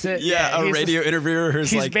radio interviewer. Yeah, a radio interviewer who's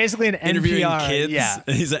he's like basically an interviewing NPR, kids. Yeah,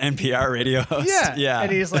 he's an NPR radio host. Yeah,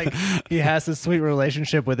 and he's like he has this sweet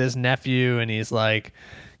relationship with his nephew, and he's like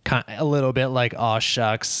a little bit like aw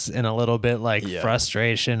shucks, and a little bit like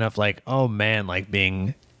frustration of like, oh man, like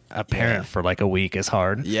being a parent for like a week is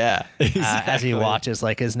hard. Yeah, exactly. As he watches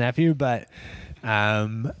like his nephew, but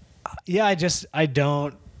yeah,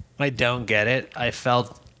 I don't get it. I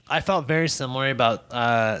felt very similarly about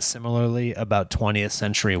 20th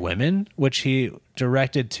Century Women, which he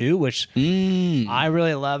directed too, which I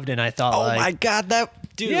really loved, and I thought, oh my god,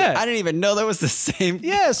 that dude! Yeah. I didn't even know that was the same.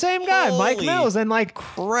 Yeah, same guy, Mike Holy Mills, and like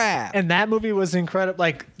crap. And that movie was incredible.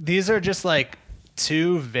 Like these are just like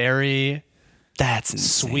two very that's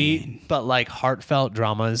sweet insane. but like heartfelt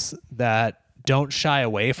dramas that don't shy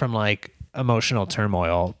away from like emotional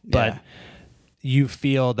turmoil, but you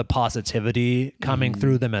feel the positivity coming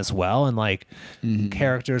through them as well, and like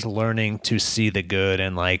characters learning to see the good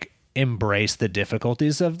and like embrace the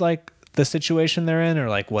difficulties of like the situation they're in, or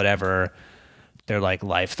like whatever their like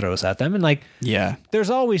life throws at them. And like there's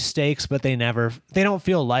always stakes, but they don't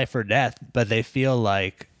feel life or death, but they feel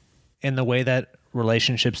like in the way that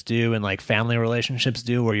relationships do, and like family relationships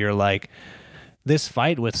do, where you're like, this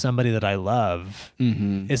fight with somebody that I love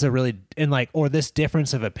is a really, and like, or this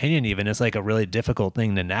difference of opinion even is like a really difficult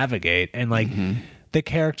thing to navigate. And like the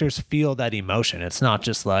characters feel that emotion. It's not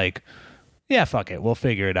just like, yeah, fuck it, we'll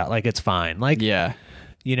figure it out. Like, it's fine. Like,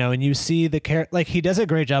 you know, and you see the like he does a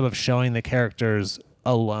great job of showing the characters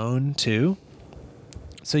alone too.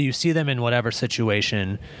 So you see them in whatever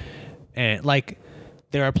situation, and like,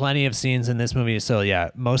 there are plenty of scenes in this movie. So yeah,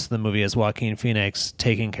 most of the movie is Joaquin Phoenix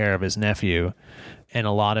taking care of his nephew, and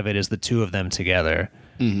a lot of it is the two of them together.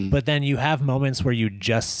 But then you have moments where you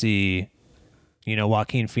just see, you know,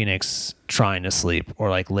 Joaquin Phoenix trying to sleep, or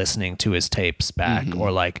like listening to his tapes back,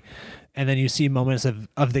 or like, and then you see moments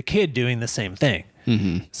of the kid doing the same thing.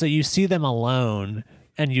 So you see them alone,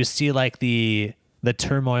 and you see like the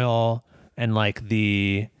turmoil and like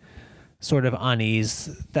the sort of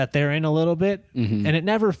unease that they're in a little bit. And it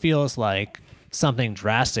never feels like something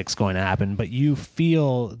drastic's going to happen, but you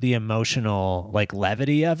feel the emotional like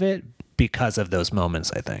levity of it because of those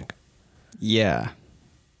moments, I think. Yeah.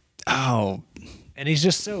 Oh. And he's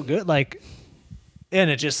just so good. Like,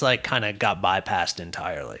 and it just like kind of got bypassed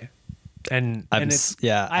entirely. And it's,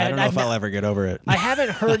 I don't know if I'll ever get over it. I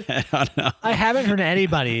haven't heard, I don't know. I haven't heard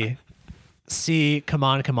anybody see Come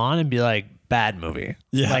On, and be like, bad movie.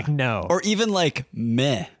 Yeah. Like, no. Or even like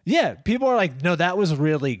meh. Yeah. People are like, no, that was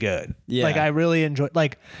really good. Yeah. Like, I really enjoyed,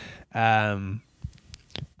 like, yeah,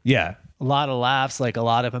 a lot of laughs, like a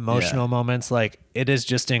lot of emotional moments. Like, it is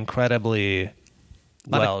just incredibly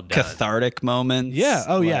well done. Cathartic moments. Yeah.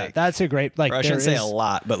 Oh, like, yeah. That's a great, like, I shouldn't say a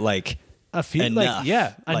lot, but like a few, enough. like,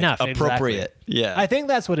 yeah, like enough. Appropriate. Exactly. Yeah. I think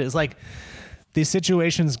that's what it is. Like, these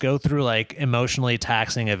situations go through like emotionally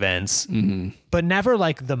taxing events, but never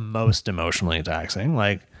like the most emotionally taxing.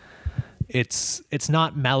 Like, it's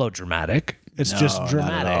not melodramatic, It's No, just not at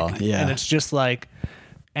all. dramatic. Yeah. And it's just like,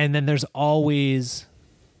 and then there's always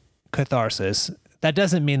catharsis. That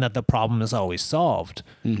doesn't mean that the problem is always solved,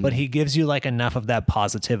 but he gives you like enough of that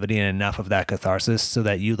positivity and enough of that catharsis so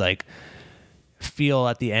that you like feel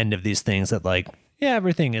at the end of these things that like, yeah,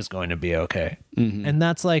 everything is going to be okay. And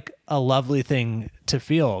that's like a lovely thing to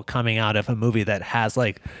feel coming out of a movie that has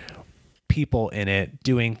like people in it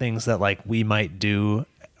doing things that like we might do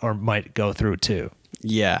or might go through too.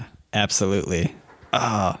 Yeah, absolutely.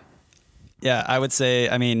 Yeah, I would say,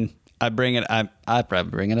 I mean, I'd probably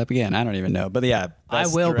bring it up again. I don't even know. But yeah, I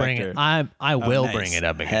best will bring director. it. I will Nice. bring it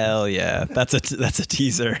up again. Hell yeah. That's a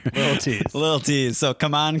teaser. Little tease. Little tease. So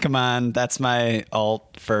come on. That's my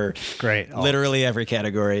alt for Great alt. literally every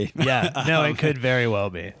category. Yeah, no, it could very well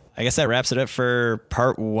be. I guess that wraps it up for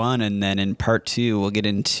part 1, and then in part 2 we'll get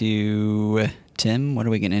into Tim. What are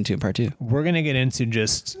we getting into in part 2? We're gonna get into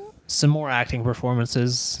just some more acting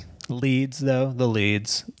performances. Leads though, the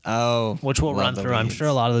leads, Oh, which we'll love run the through. I'm leads. sure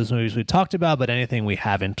a lot of those movies we talked about, but anything we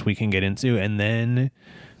haven't, we can get into. And then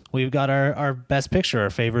we've got our best picture, our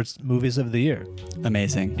favorite movies of the year.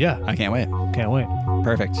 Amazing. Yeah. I can't wait. Can't wait.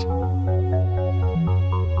 Perfect.